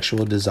of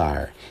sexual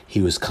desire,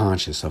 he was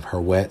conscious of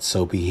her wet,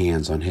 soapy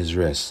hands on his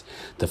wrists,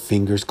 the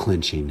fingers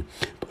clenching,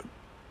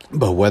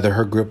 But whether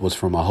her grip was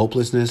from a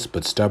hopelessness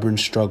but stubborn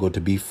struggle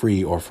to be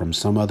free or from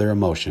some other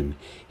emotion,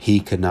 he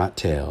could not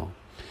tell.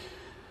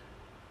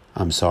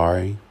 I'm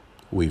sorry,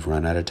 we've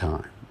run out of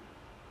time.